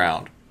on the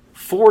ground.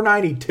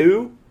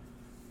 492?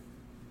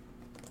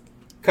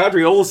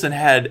 Kadri Olesen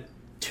had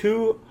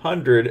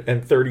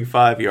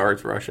 235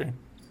 yards rushing.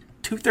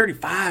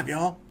 235,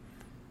 y'all.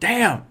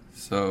 Damn.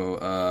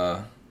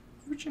 So,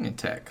 Virginia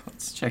Tech,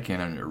 let's check in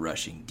on your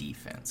rushing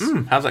defense.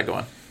 How's that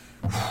going?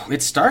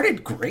 It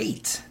started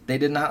great. They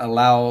did not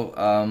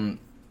allow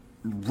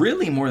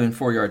really more than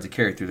 4 yards a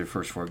carry through their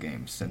first 4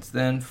 games. Since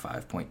then,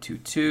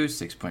 5.22,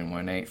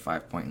 6.18,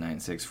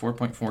 5.96,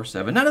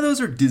 4.47. None of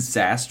those are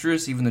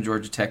disastrous. Even the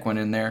Georgia Tech one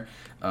in there,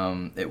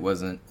 it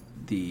wasn't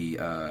the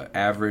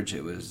average.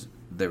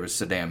 There was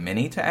Saddam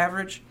Mini to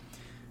average.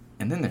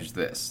 And then there's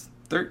this,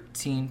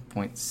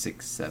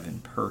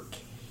 13.67 per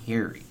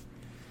carry.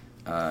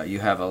 You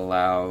have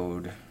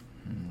allowed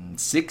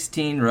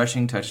 16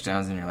 rushing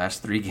touchdowns in your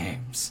last 3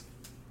 games.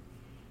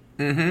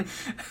 Mm-hmm.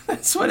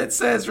 That's what it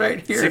says right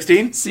here.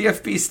 16?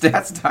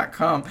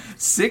 CFBstats.com.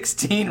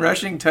 16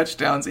 rushing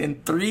touchdowns in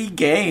 3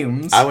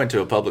 games. I went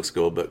to a public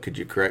school, but could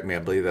you correct me? I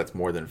believe that's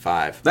more than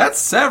 5. That's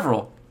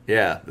several.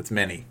 Yeah, that's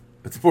many.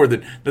 That's more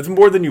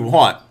than you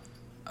want.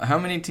 How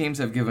many teams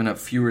have given up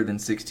fewer than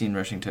 16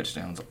 rushing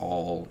touchdowns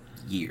all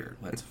year?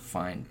 Let's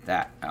find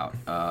that out.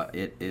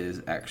 It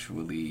is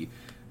actually,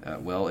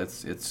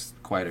 it's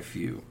quite a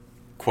few.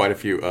 Quite a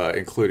few,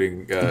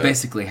 including...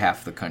 basically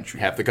half the country.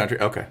 Half the country?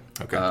 Okay.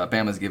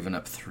 Bama's given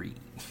up 3.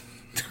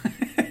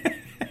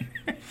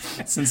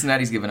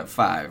 Cincinnati's given up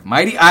 5.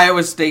 Mighty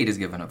Iowa State has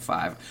given up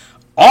 5.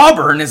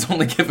 Auburn has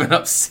only given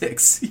up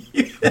 6.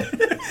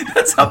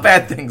 That's how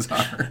bad things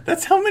are.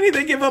 That's how many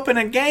they give up in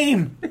a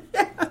game.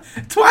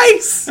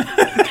 Twice. They've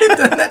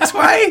done that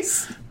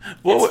twice.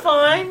 It's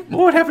fine.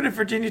 What would happen if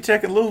Virginia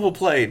Tech and Louisville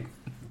played?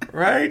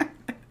 Right?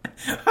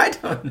 I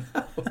don't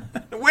know.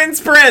 Win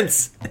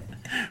sprints.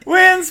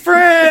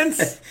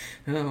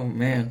 Oh,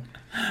 man.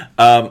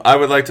 I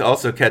would like to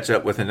also catch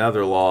up with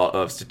another law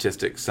of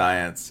statistics,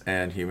 science,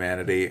 and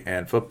humanity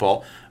and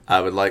football.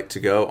 I would like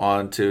to go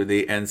on to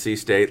the NC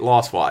State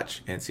loss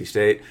watch. NC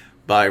State,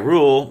 by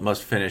rule,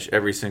 must finish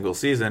every single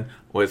season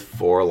with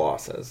 4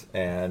 losses.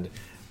 And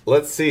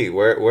let's see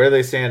where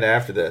they stand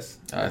after this.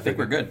 I think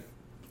we're good.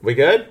 We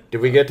good?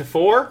 Did we get to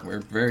 4? We're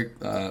very...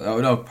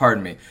 oh, no,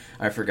 pardon me.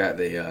 I forgot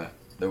the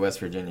West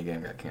Virginia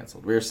game got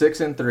canceled. We were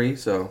 6-3,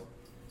 so...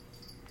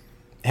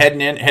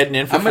 Heading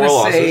in for 4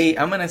 losses.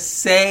 I'm gonna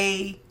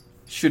say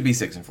should be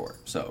 6-4.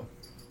 So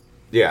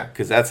yeah,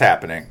 because that's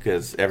happening.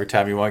 Because every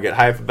time you want to get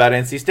hype about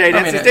NC State,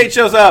 NC State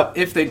shows up.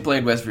 If they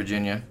played West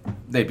Virginia,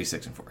 they'd be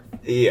 6-4.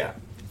 Yeah,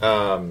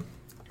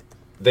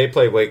 they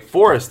play Wake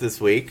Forest this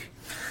week,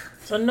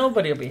 so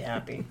nobody will be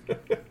happy.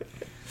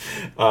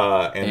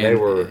 and they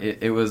were.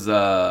 It was.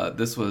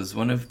 This was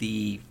one of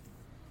the,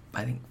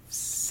 I think,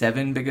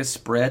 7 biggest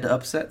spread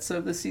upsets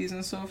of the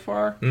season so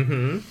far.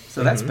 Mm-hmm.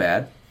 So that's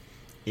bad.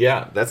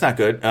 Yeah, that's not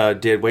good.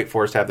 Did Wake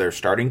Forest have their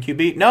starting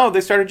QB? No, they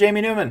started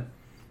Jamie Newman.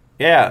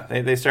 Yeah,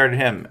 they started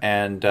him,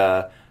 and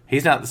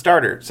he's not the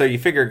starter. So you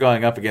figure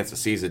going up against a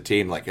seasoned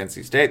team like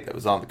NC State that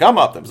was on the come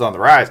up, that was on the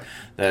rise,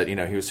 that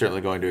he was certainly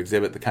going to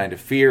exhibit the kind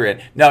of fear.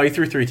 And no, he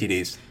threw 3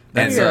 TDs.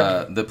 That's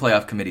the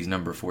playoff committee's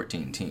number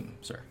 14 team,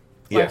 sir.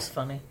 That's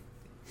funny.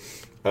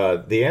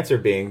 The answer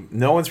being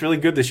no one's really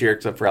good this year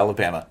except for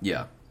Alabama.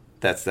 Yeah.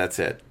 That's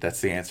it. That's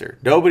the answer.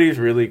 Nobody's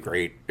really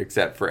great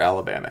except for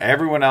Alabama.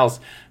 Everyone else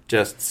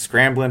just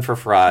scrambling for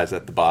fries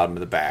at the bottom of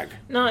the bag.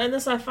 No, in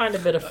this I find a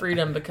bit of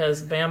freedom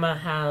because Bama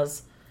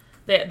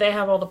They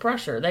have all the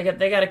pressure. They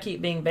got to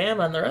keep being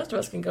Bama, and the rest of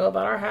us can go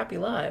about our happy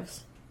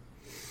lives.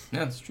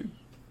 Yeah, that's true.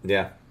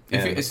 Yeah.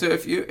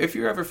 If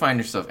you ever find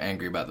yourself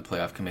angry about the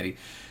playoff committee,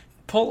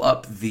 pull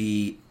up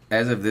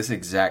as of this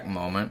exact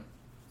moment.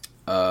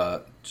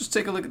 Just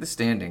take a look at the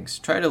standings.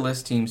 Try to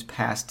list teams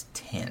past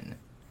 10,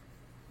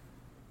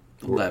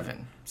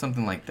 11,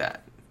 something like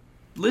that.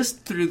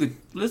 List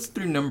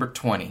through number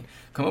 20.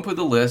 Come up with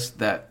a list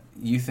that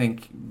you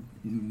think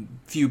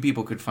few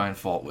people could find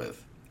fault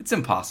with. It's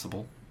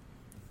impossible.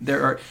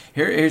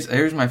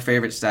 Here's my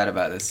favorite stat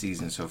about this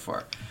season so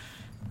far.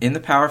 In the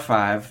Power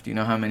 5, do you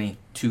know how many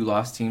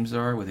 2-loss teams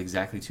there are with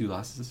exactly 2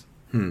 losses?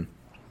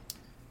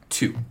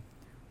 2.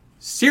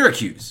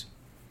 Syracuse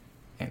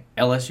and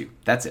LSU.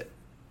 That's it.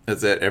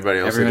 That's it.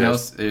 Everyone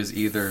else is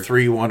either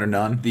 3-1 or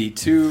none. The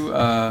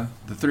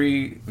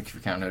 3, if you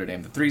count Notre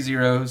Dame, the 3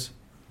 zeros,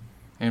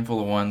 handful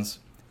of ones.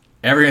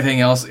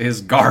 Everything else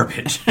is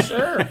garbage.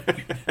 Sure.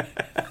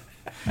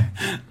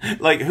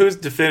 Like, who's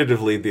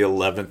definitively the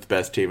 11th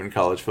best team in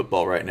college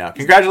football right now?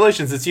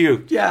 Congratulations, it's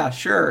you. Yeah,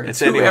 sure.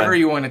 It's anyone. Whoever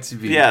you want it to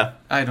be. Yeah.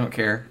 I don't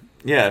care.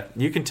 Yeah,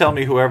 you can tell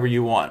me whoever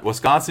you want.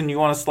 Wisconsin, you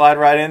want to slide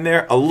right in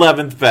there?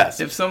 11th best.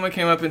 If someone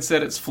came up and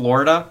said it's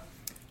Florida,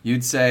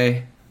 you'd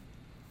say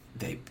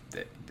they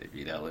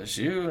beat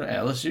LSU.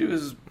 LSU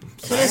is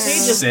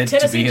said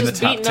to be in the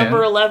top 10. Beat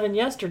number 11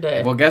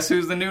 yesterday. Well, guess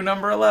who's the new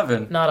number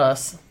 11? Not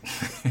us.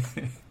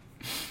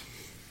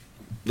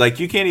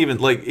 Like, you can't even,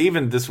 like,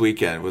 even this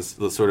weekend was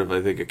sort of,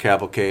 I think, a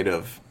cavalcade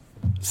of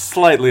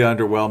slightly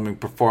underwhelming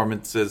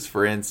performances.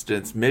 For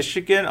instance,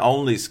 Michigan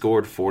only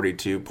scored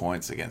 42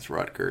 points against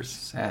Rutgers.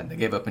 Sad. They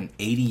gave up an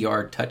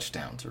 80-yard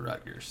touchdown to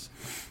Rutgers.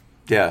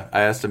 Yeah,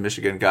 I asked a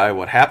Michigan guy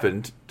what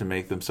happened to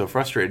make them so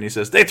frustrated, and he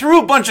says, they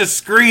threw a bunch of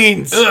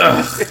screens!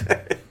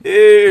 Ugh.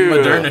 Ew.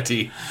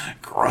 Modernity.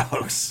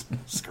 Gross.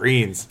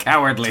 Screens.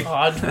 Cowardly.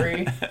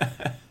 Audrey.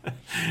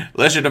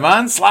 Leisure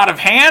demand? Sleight of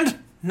hand?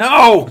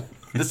 No!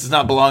 This does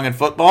not belong in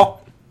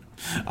football.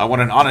 I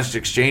want an honest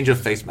exchange of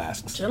face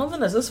masks.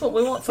 Gentlemen, is this what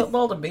we want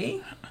football to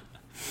be?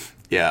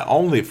 Yeah,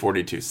 only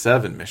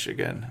 42-7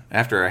 Michigan.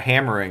 After a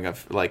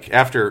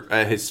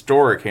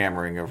historic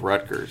hammering of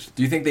Rutgers.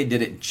 Do you think they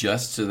did it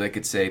just so they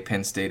could say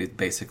Penn State is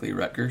basically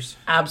Rutgers?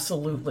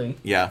 Absolutely.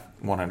 Yeah,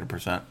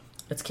 100%.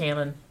 It's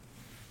canon.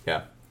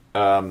 Yeah.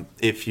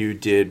 If you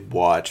did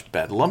watch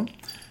Bedlam,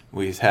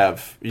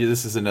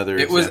 this is another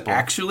example. It was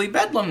actually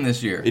Bedlam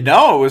this year.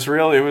 No, it was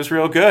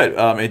real good.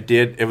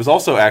 It was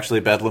also actually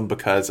Bedlam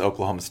because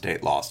Oklahoma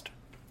State lost.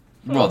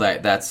 Well,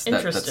 that's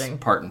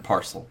part and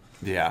parcel.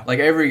 Yeah. Like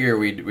every year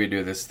we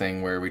do this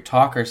thing where we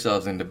talk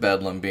ourselves into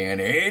Bedlam being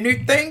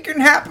anything can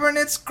happen,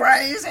 it's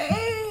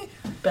crazy.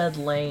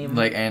 Bedlame.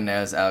 Like, and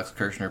as Alex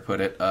Kirshner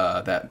put it,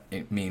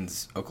 it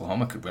means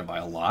Oklahoma could win by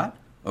a lot.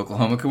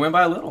 Oklahoma could win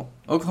by a little.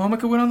 Oklahoma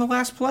could win on the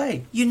last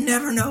play. You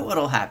never know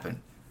what'll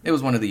happen. It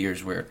was one of the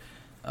years where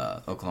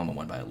Oklahoma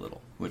won by a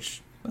little,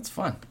 which that's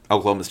fun.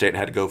 Oklahoma State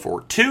had to go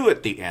for 2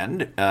 at the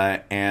end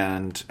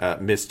and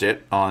missed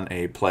it on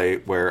a play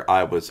where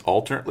I was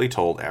alternately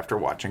told after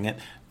watching it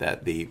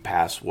that the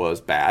pass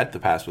was bad. The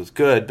pass was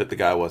good, but the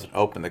guy wasn't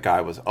open. The guy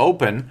was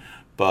open,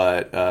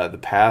 but the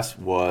pass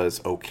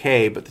was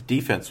okay, but the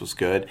defense was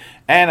good.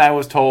 And I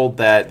was told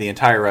that the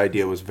entire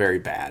idea was very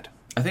bad.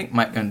 I think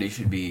Mike Gundy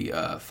should be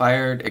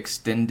fired,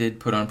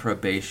 extended, put on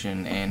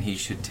probation, and he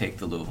should take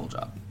the Louisville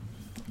job.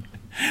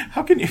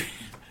 How can you...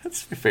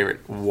 That's my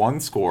favorite.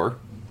 1-score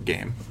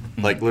game.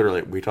 Like,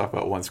 literally, we talk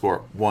about 1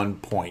 score, 1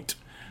 point.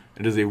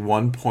 It is a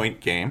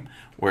 1-point game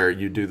where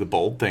you do the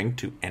bold thing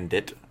to end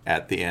it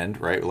at the end,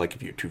 right? Like,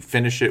 if you to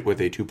finish it with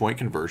a 2-point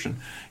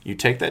conversion, you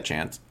take that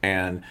chance,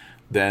 and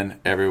then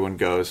everyone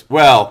goes,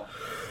 well,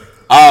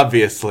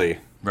 obviously,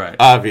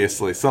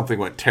 something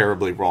went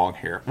terribly wrong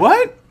here.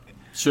 What?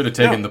 Should have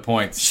taken the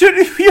points. Should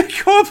you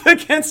go up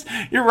against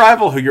your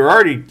rival who you're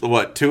already,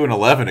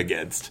 2-11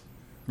 against?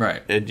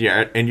 Right.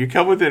 And you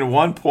come within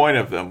 1 point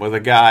of them with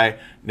a guy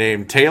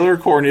named Taylor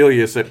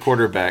Cornelius at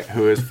quarterback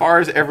who, as far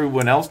as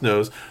everyone else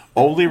knows,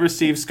 only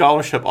received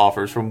scholarship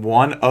offers from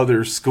one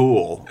other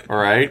school, all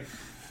right?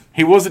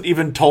 He wasn't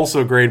even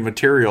Tulsa grade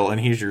material,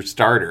 and he's your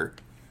starter.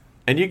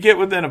 And you get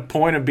within a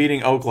point of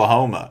beating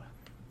Oklahoma.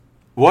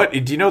 What?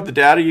 Do you know the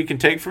data you can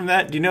take from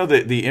that? Do you know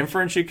the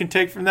inference you can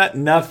take from that?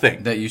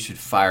 Nothing. That you should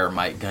fire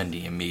Mike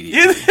Gundy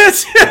immediately.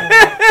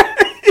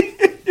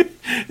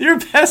 Your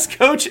best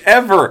coach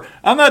ever.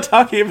 I'm not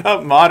talking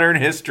about modern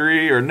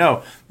history or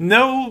no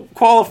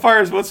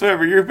qualifiers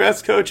whatsoever. Your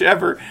best coach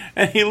ever,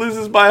 and he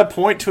loses by a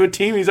point to a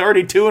team he's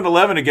already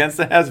 2-11 against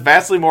that has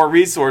vastly more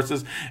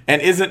resources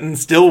and isn't in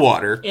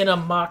Stillwater in a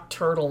mock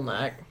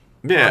turtleneck.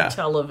 Yeah. On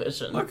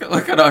television. Look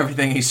at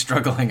everything he's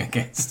struggling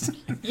against.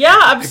 Yeah,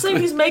 I'm saying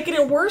he's making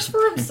it worse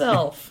for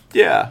himself.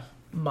 Yeah.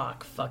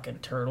 Mock fucking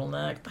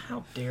turtleneck.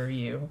 How dare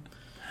you?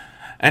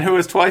 And who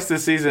has twice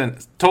this season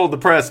told the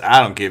press,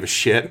 I don't give a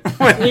shit.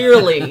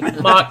 Clearly,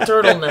 mock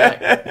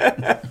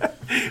turtleneck.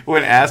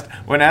 When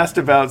asked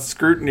about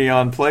scrutiny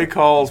on play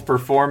calls,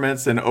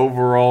 performance, and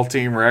overall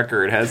team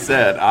record, has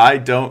said, I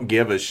don't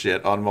give a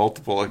shit on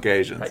multiple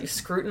occasions. You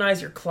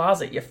scrutinize your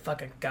closet, you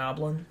fucking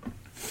goblin.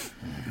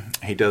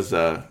 He does.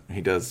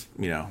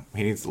 You know,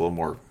 he needs a little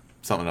more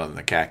something other than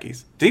the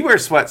khakis. Does he wear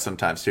sweats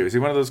sometimes too? Is he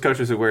one of those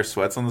coaches who wears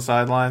sweats on the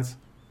sidelines?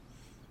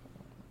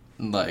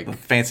 Like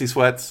fancy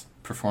sweats?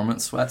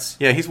 Performance sweats?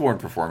 Yeah, he's worn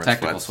performance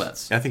Tactical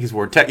sweats. I think he's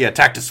worn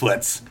tactical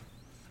sweats.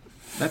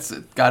 That's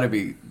got to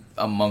be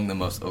among the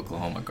most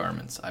Oklahoma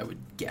garments, I would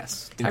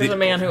guess. As a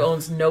man who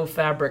owns no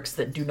fabrics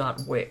that do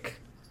not wick.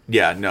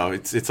 Yeah, no,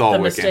 it's all the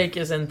wicking. mistake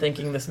is in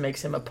thinking this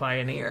makes him a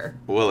pioneer.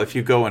 Well, if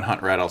you go and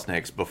hunt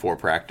rattlesnakes before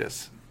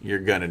practice, you're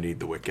gonna need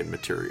the wicking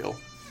material,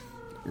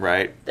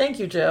 right? Thank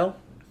you, Joe.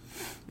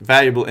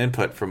 Valuable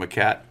input from a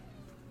cat.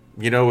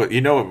 You know what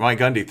Mike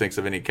Gundy thinks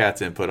of any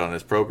cat's input on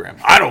his program.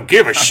 I don't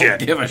give a shit. I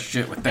don't give a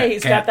shit with that. Hey,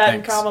 he's cat got that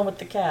thinks. in common with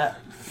the cat.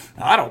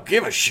 I don't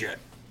give a shit.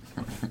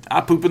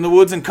 I poop in the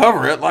woods and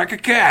cover it like a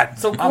cat.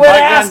 So I'm quit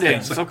Mike asking.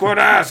 Gundy, so quit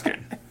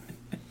asking.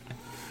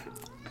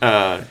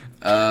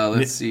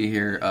 Let's see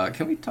here.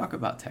 Can we talk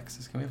about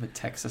Texas? Can we have a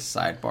Texas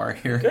sidebar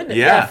here? Goodness,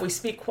 yeah, if we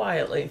speak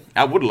quietly.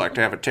 I would like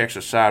to have a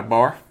Texas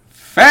sidebar.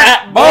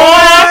 Fat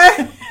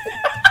boy!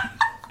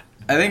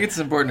 I think it's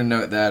important to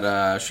note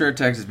that, sure,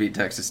 Texas beat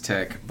Texas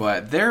Tech,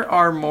 but there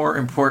are more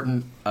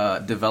important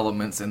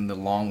developments in the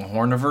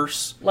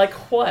Longhorniverse. Like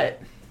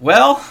what?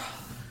 Well,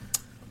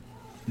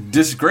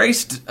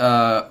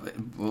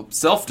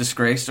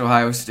 self-disgraced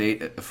Ohio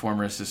State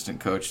former assistant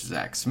coach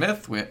Zach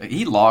Smith,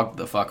 he logged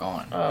the fuck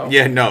on. Oh.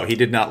 Yeah, no, he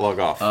did not log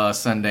off.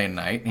 Sunday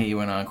night, he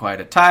went on quite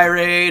a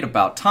tirade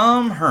about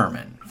Tom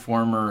Herman,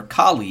 former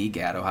colleague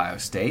at Ohio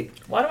State.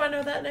 Why do I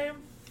know that name?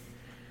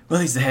 Well,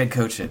 he's the head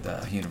coach at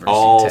the University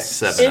all of Texas.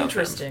 7 of them.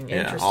 Interesting.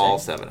 Yeah, all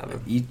 7 of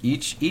them.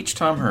 Each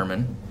Tom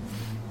Herman.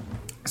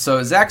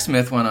 So Zach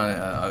Smith went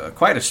on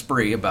quite a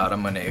spree about,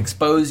 I'm going to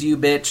expose you,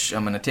 bitch.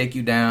 I'm going to take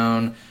you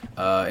down.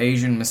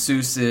 Asian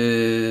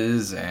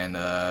masseuses and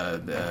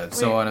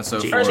so on and so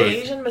forth. Are the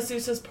Asian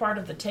masseuses part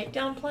of the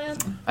takedown plan?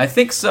 I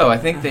think so. I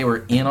think they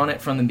were in on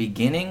it from the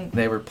beginning.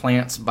 They were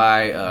plants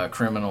by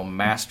criminal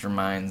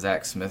mastermind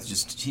Zach Smith.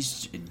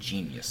 He's a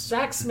genius.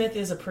 Zach Smith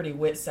is a pretty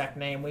Whitsack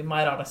name. We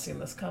might ought to seen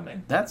this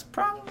coming. That's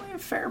probably a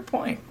fair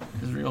point.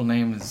 His real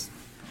name is...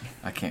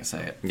 I can't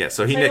say it. Yeah,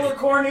 so he Taylor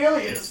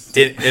Cornelius.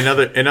 In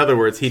other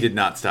words, he did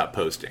not stop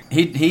posting.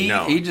 He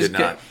did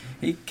not.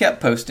 He kept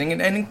posting,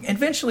 and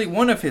eventually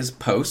one of his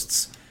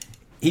posts,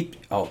 he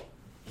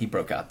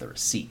broke out the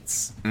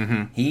receipts.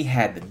 Mm-hmm. He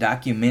had the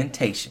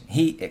documentation.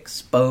 He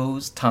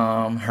exposed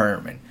Tom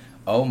Herman.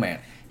 Oh man,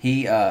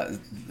 he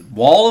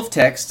wall of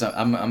text.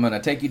 I'm gonna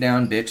take you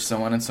down, bitch.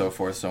 So on and so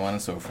forth. So on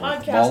and so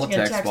forth. Podcasting Wall of and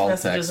text. text Wall of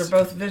messages text. are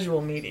both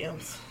visual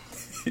mediums.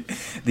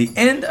 The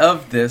end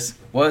of this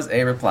was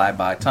a reply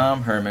by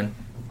Tom Herman.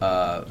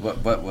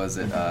 What was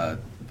it? Oh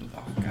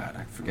God,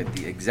 I forget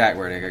the exact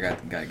word. I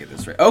gotta get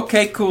this right.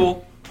 Okay,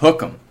 cool.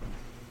 Hook 'em.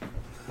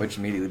 Which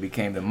immediately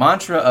became the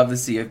mantra of the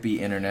CFB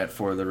internet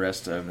for the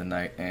rest of the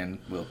night and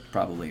will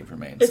probably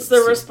remain. It's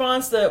the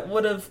response that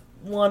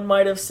one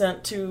might have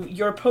sent to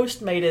your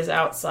Postmate is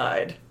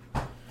outside.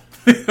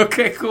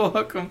 Okay, cool.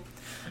 Hook 'em.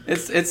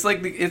 It's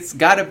like it's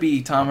got to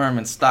be Tom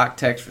Herman's stock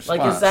text response.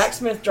 Like is Zach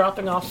Smith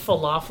dropping off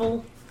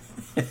falafel?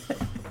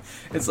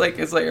 It's like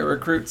a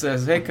recruit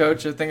says, "Hey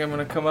coach, I think I'm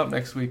going to come up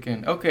next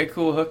weekend." Okay,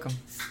 cool. Hook 'em.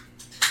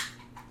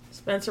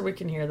 Spencer, we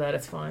can hear that.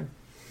 It's fine.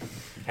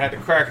 Had to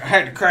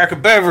crack a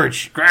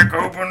beverage. Crack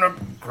open a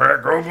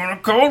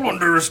cold one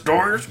to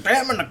restore your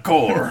stamina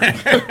core.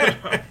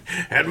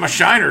 Had my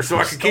shiner so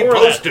I could keep Store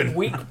posting. that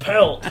weak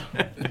pelt.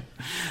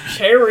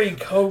 Cherry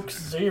Coke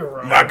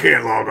Zero. I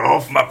can't log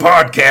off. My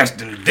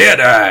podcasting dead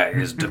eye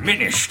is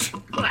diminished.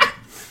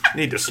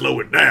 Need to slow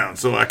it down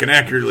so I can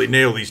accurately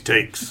nail these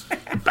takes.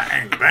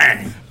 Bang,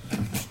 bang.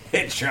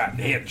 Headshot.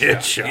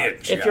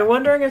 If you're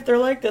wondering if they're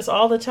like this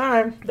all the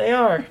time, they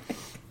are.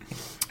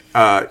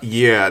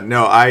 Yeah,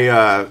 no,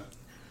 I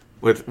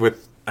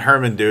with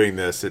Herman doing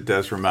this, it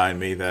does remind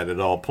me that at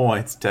all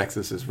points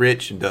Texas is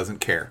rich and doesn't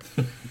care.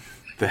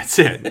 That's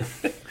it.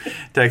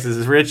 Texas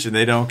is rich and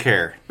they don't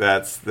care.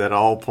 That's at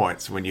all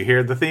points. When you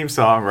hear the theme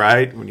song,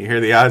 right? When you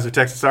hear "The Eyes of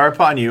Texas Are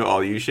Upon You,"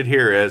 all you should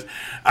hear is,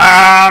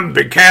 "I'm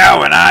Big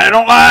Cow and I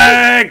don't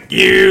like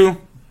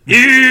you.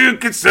 You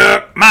can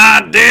suck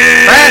my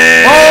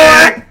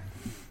dick."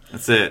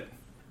 That's it.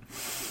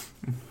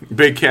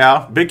 Big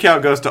Cow. Big Cow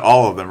goes to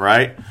all of them,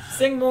 right?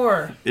 Sing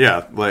more.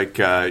 Yeah, like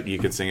you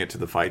could sing it to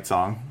the fight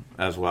song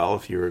as well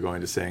if you were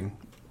going to sing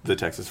the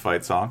Texas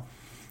fight song.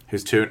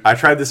 Whose tune? I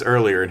tried this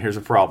earlier, and here's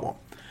a problem.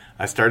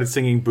 I started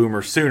singing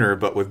Boomer sooner,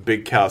 but with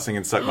Big Cow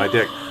singing "Suck My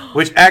Dick,"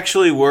 which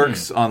actually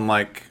works on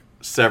like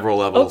several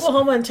levels.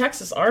 Oklahoma and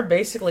Texas are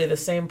basically the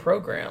same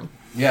program.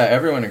 Yeah,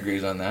 everyone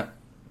agrees on that.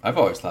 I've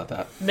always thought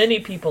that. Many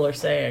people are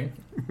saying.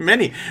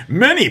 Many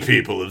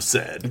people have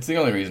said. It's the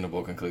only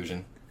reasonable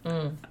conclusion.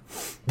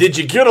 Did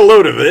you get a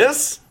load of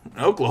this?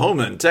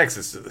 Oklahoma and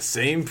Texas are the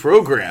same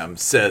program,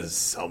 says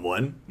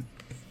someone.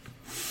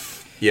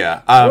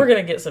 Yeah. We're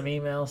going to get some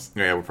emails.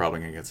 Yeah, we're probably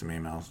going to get some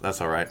emails.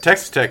 That's all right.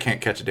 Texas Tech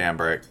can't catch a damn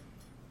break.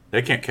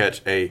 They can't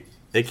catch a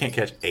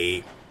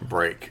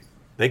break.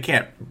 They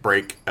can't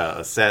break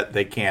a set.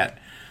 They can't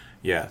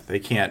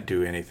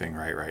do anything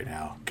right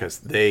now because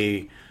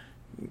they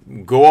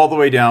go all the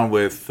way down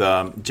with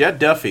Jed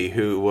Duffy,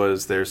 who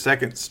was their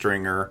second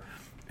stringer,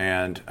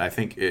 and I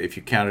think if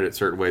you counted it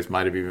certain ways,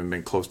 might have even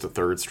been close to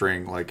third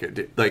string. Like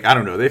I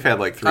don't know. They've had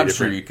like 3 I'm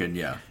different. sure you could,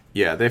 yeah.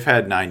 Yeah, they've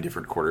had 9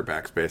 different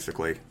quarterbacks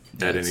basically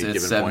at any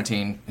given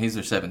 17, point. He's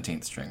their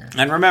 17th stringer.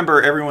 And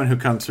remember, everyone who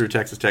comes through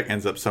Texas Tech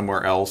ends up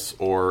somewhere else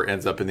or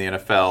ends up in the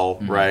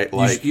NFL, right?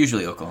 Like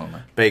usually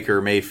Oklahoma.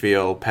 Baker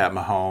Mayfield, Pat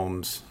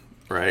Mahomes,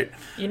 right?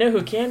 You know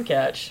who can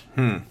catch?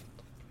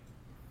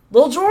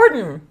 Lil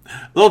Jordan.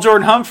 Lil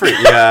Jordan Humphrey,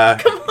 yeah.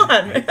 Come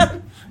on,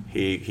 man.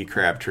 He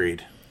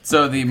crab-treed.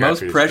 So the most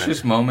Crab-treed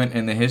precious moment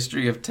in the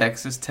history of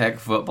Texas Tech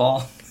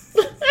football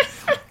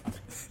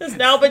has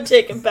now been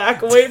taken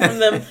back away from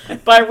them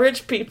by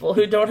rich people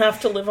who don't have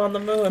to live on the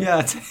moon.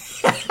 Yeah.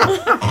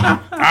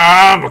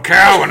 I'm a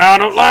cow and I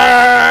don't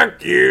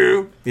like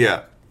you.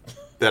 Yeah,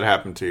 that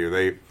happened to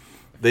you.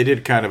 They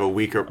did kind of a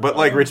weaker, but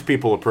like rich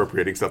people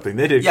appropriating something,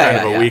 they did kind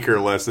of a weaker,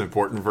 less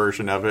important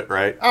version of it,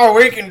 right? Oh,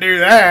 we can do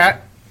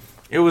that.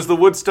 It was the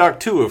Woodstock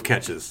 2 of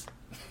catches.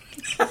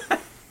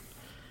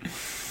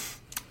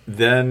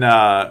 Then,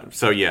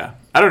 so yeah,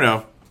 I don't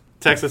know.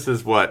 Texas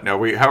is what? Now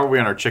how are we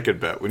on our chicken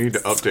bet? We need to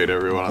update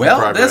everyone on the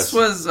progress.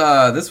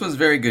 This was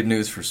very good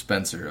news for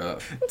Spencer.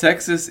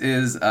 Texas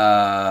is it's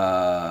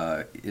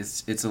a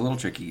little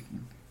tricky.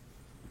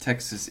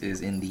 Texas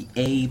is in the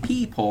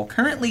AP poll,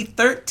 currently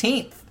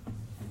 13th,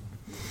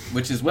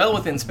 which is well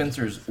within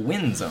Spencer's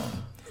win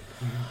zone.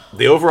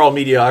 The overall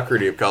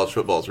mediocrity of college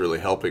football is really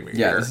helping me.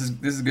 Yeah, here. this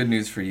is good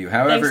news for you.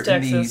 However,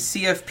 Thanks, in the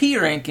CFP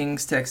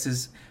rankings,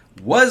 Texas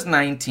was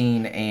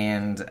 19,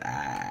 and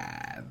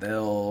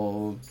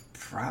they'll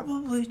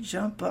probably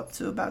jump up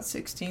to about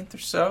 16th or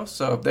so.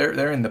 So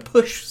they're in the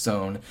push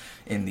zone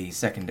in the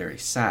secondary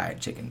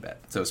side chicken bet.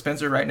 So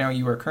Spencer, right now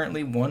you are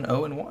currently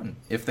 1-0-1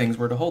 if things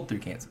were to hold through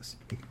Kansas.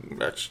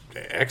 That's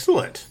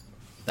excellent.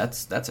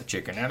 That's a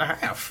chicken and a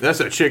half. That's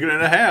a chicken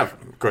and a half.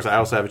 Of course, I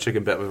also have a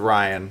chicken bet with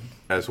Ryan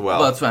as well.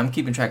 Well, that's why I'm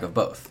keeping track of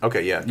both.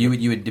 Okay, yeah.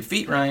 You would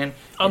defeat Ryan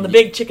on the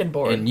big chicken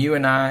board, and you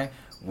and I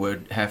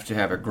would have to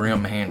have a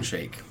grim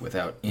handshake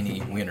without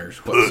any winners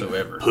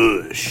whatsoever.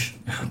 Push.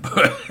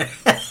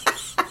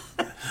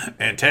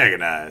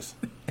 Antagonize.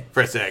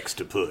 Press X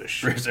to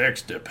push. Press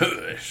X to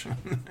push.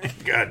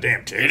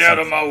 Goddamn Texas. Get out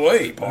of my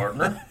way,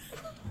 partner.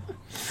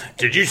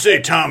 Did you say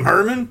Tom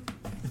Herman?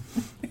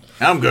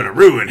 I'm gonna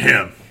ruin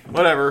him.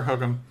 Whatever,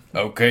 hook him.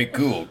 Okay,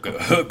 cool.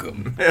 Hook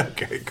him.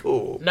 Okay,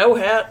 cool. No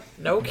hat,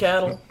 no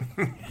cattle.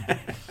 Do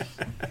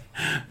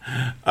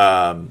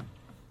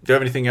you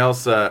have anything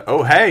else?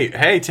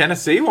 Hey,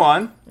 Tennessee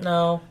won.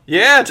 No.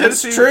 Yeah,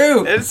 Tennessee. It's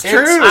true. It's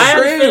true. I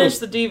haven't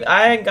finished the DVD.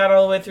 I ain't got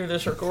all the way through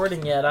this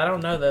recording yet. I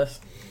don't know this.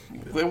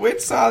 We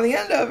saw the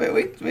end of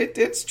it.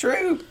 It's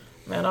true.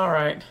 Man, all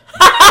right.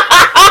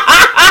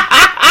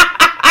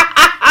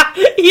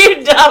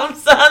 You dumb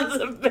sons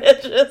of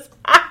bitches.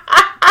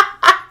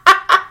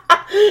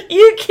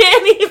 You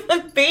can't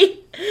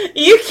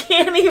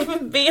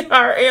even beat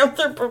our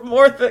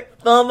anthropomorphic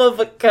thumb of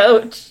a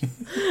coach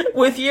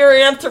with your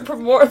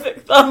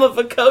anthropomorphic thumb of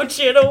a coach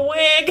in a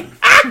wig.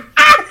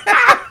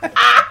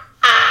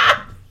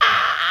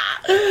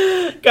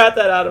 Got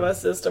that out of my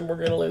system. We're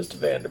gonna lose to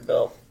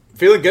Vanderbilt.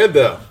 Feeling good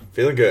though.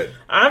 Feeling good.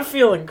 I'm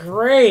feeling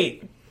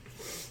great.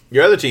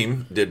 Your other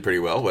team did pretty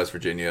well, West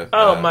Virginia.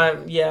 Oh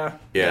Yeah.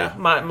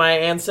 my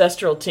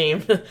ancestral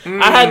team.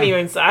 I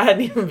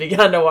hadn't even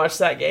begun to watch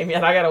that game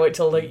yet. I gotta wait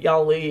till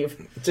y'all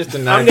leave. Just a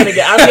I'm nice. gonna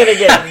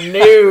get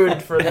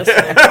nude for this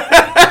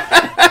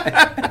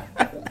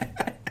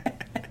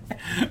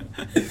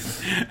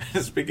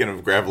one. Speaking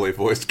of gravelly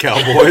voiced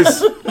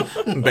cowboys,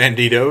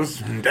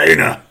 banditos,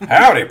 Dana.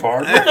 Howdy,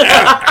 partner.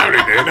 Howdy,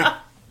 Dana.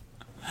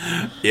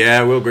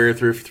 Yeah, Will Greer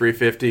threw for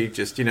 350.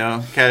 Just,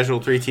 casual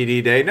 3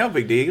 TD day. No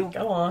big deal.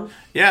 Go on.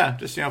 Yeah,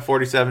 just,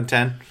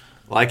 47-10.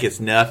 Like it's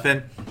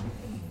nothing.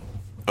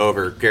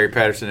 Over Gary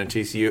Patterson and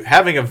TCU.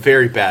 Having a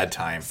very bad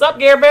time. Sup,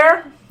 Gare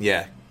Bear?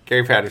 Yeah,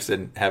 Gary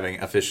Patterson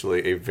having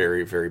officially a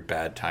very, very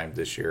bad time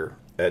this year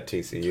at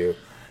TCU.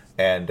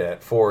 And at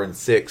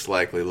 4-6,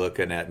 likely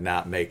looking at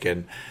not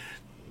making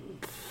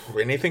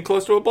anything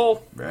close to a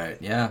bowl. Right,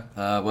 yeah.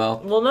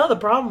 Well, no, the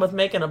problem with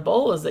making a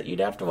bowl is that you'd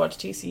have to watch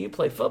TCU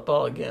play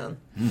football again.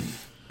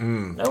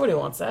 Nobody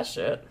wants that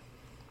shit.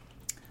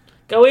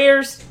 Go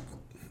Ears!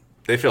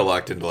 They feel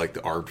locked into like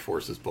the Armed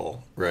Forces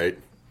Bowl, right?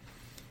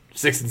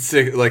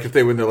 6-6, like if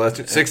they win their last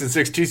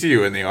 6-6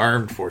 TCU in the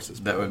Armed Forces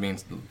Bowl. That would mean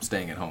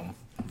staying at home.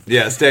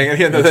 Yeah,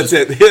 staying. Yeah, no, that's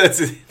it. Yeah, that's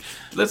it.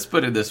 Let's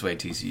put it this way,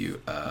 TCU.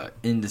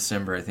 In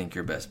December, I think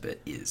your best bet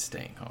is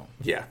staying home.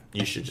 Yeah,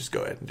 you should just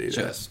go ahead and do that.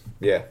 Just.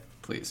 Yeah.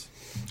 Please.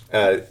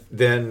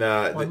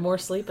 One more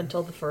sleep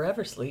until the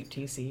forever sleep,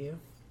 TCU.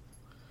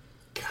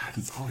 God,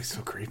 it's always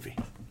so creepy.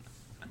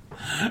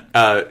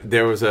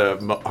 There was a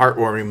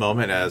heartwarming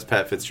moment as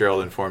Pat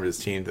Fitzgerald informed his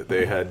team that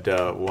they had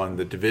won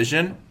the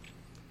division.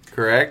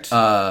 Correct?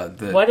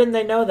 Why didn't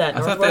they know that?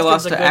 I thought they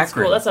lost to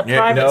Akron. School. That's a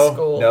private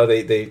school. No,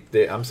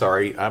 they. I'm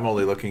sorry. I'm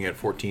only looking at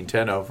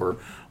 14-10 over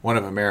one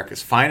of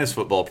America's finest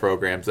football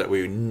programs that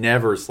we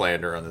never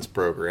slander on this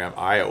program,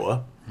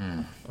 Iowa.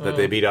 That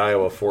they beat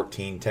Iowa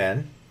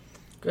 14-10.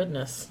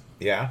 Goodness.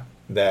 Yeah,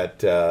 that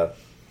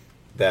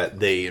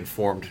they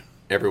informed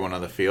everyone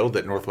on the field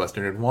that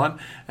Northwestern had won,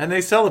 and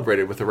they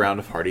celebrated with a round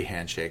of hearty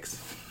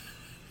handshakes.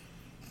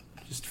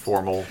 Just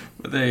formal.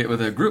 With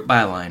a group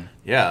byline.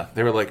 Yeah,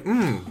 they were like,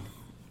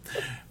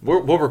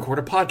 we'll record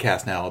a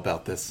podcast now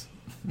about this.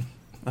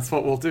 That's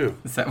what we'll do.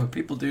 Is that what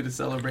people do to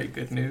celebrate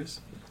good news?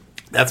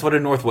 That's what a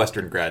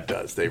Northwestern grad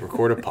does. They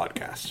record a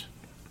podcast.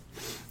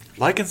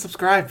 Like and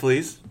subscribe,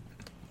 please.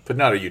 But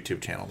not a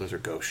YouTube channel. Those are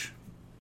gauche.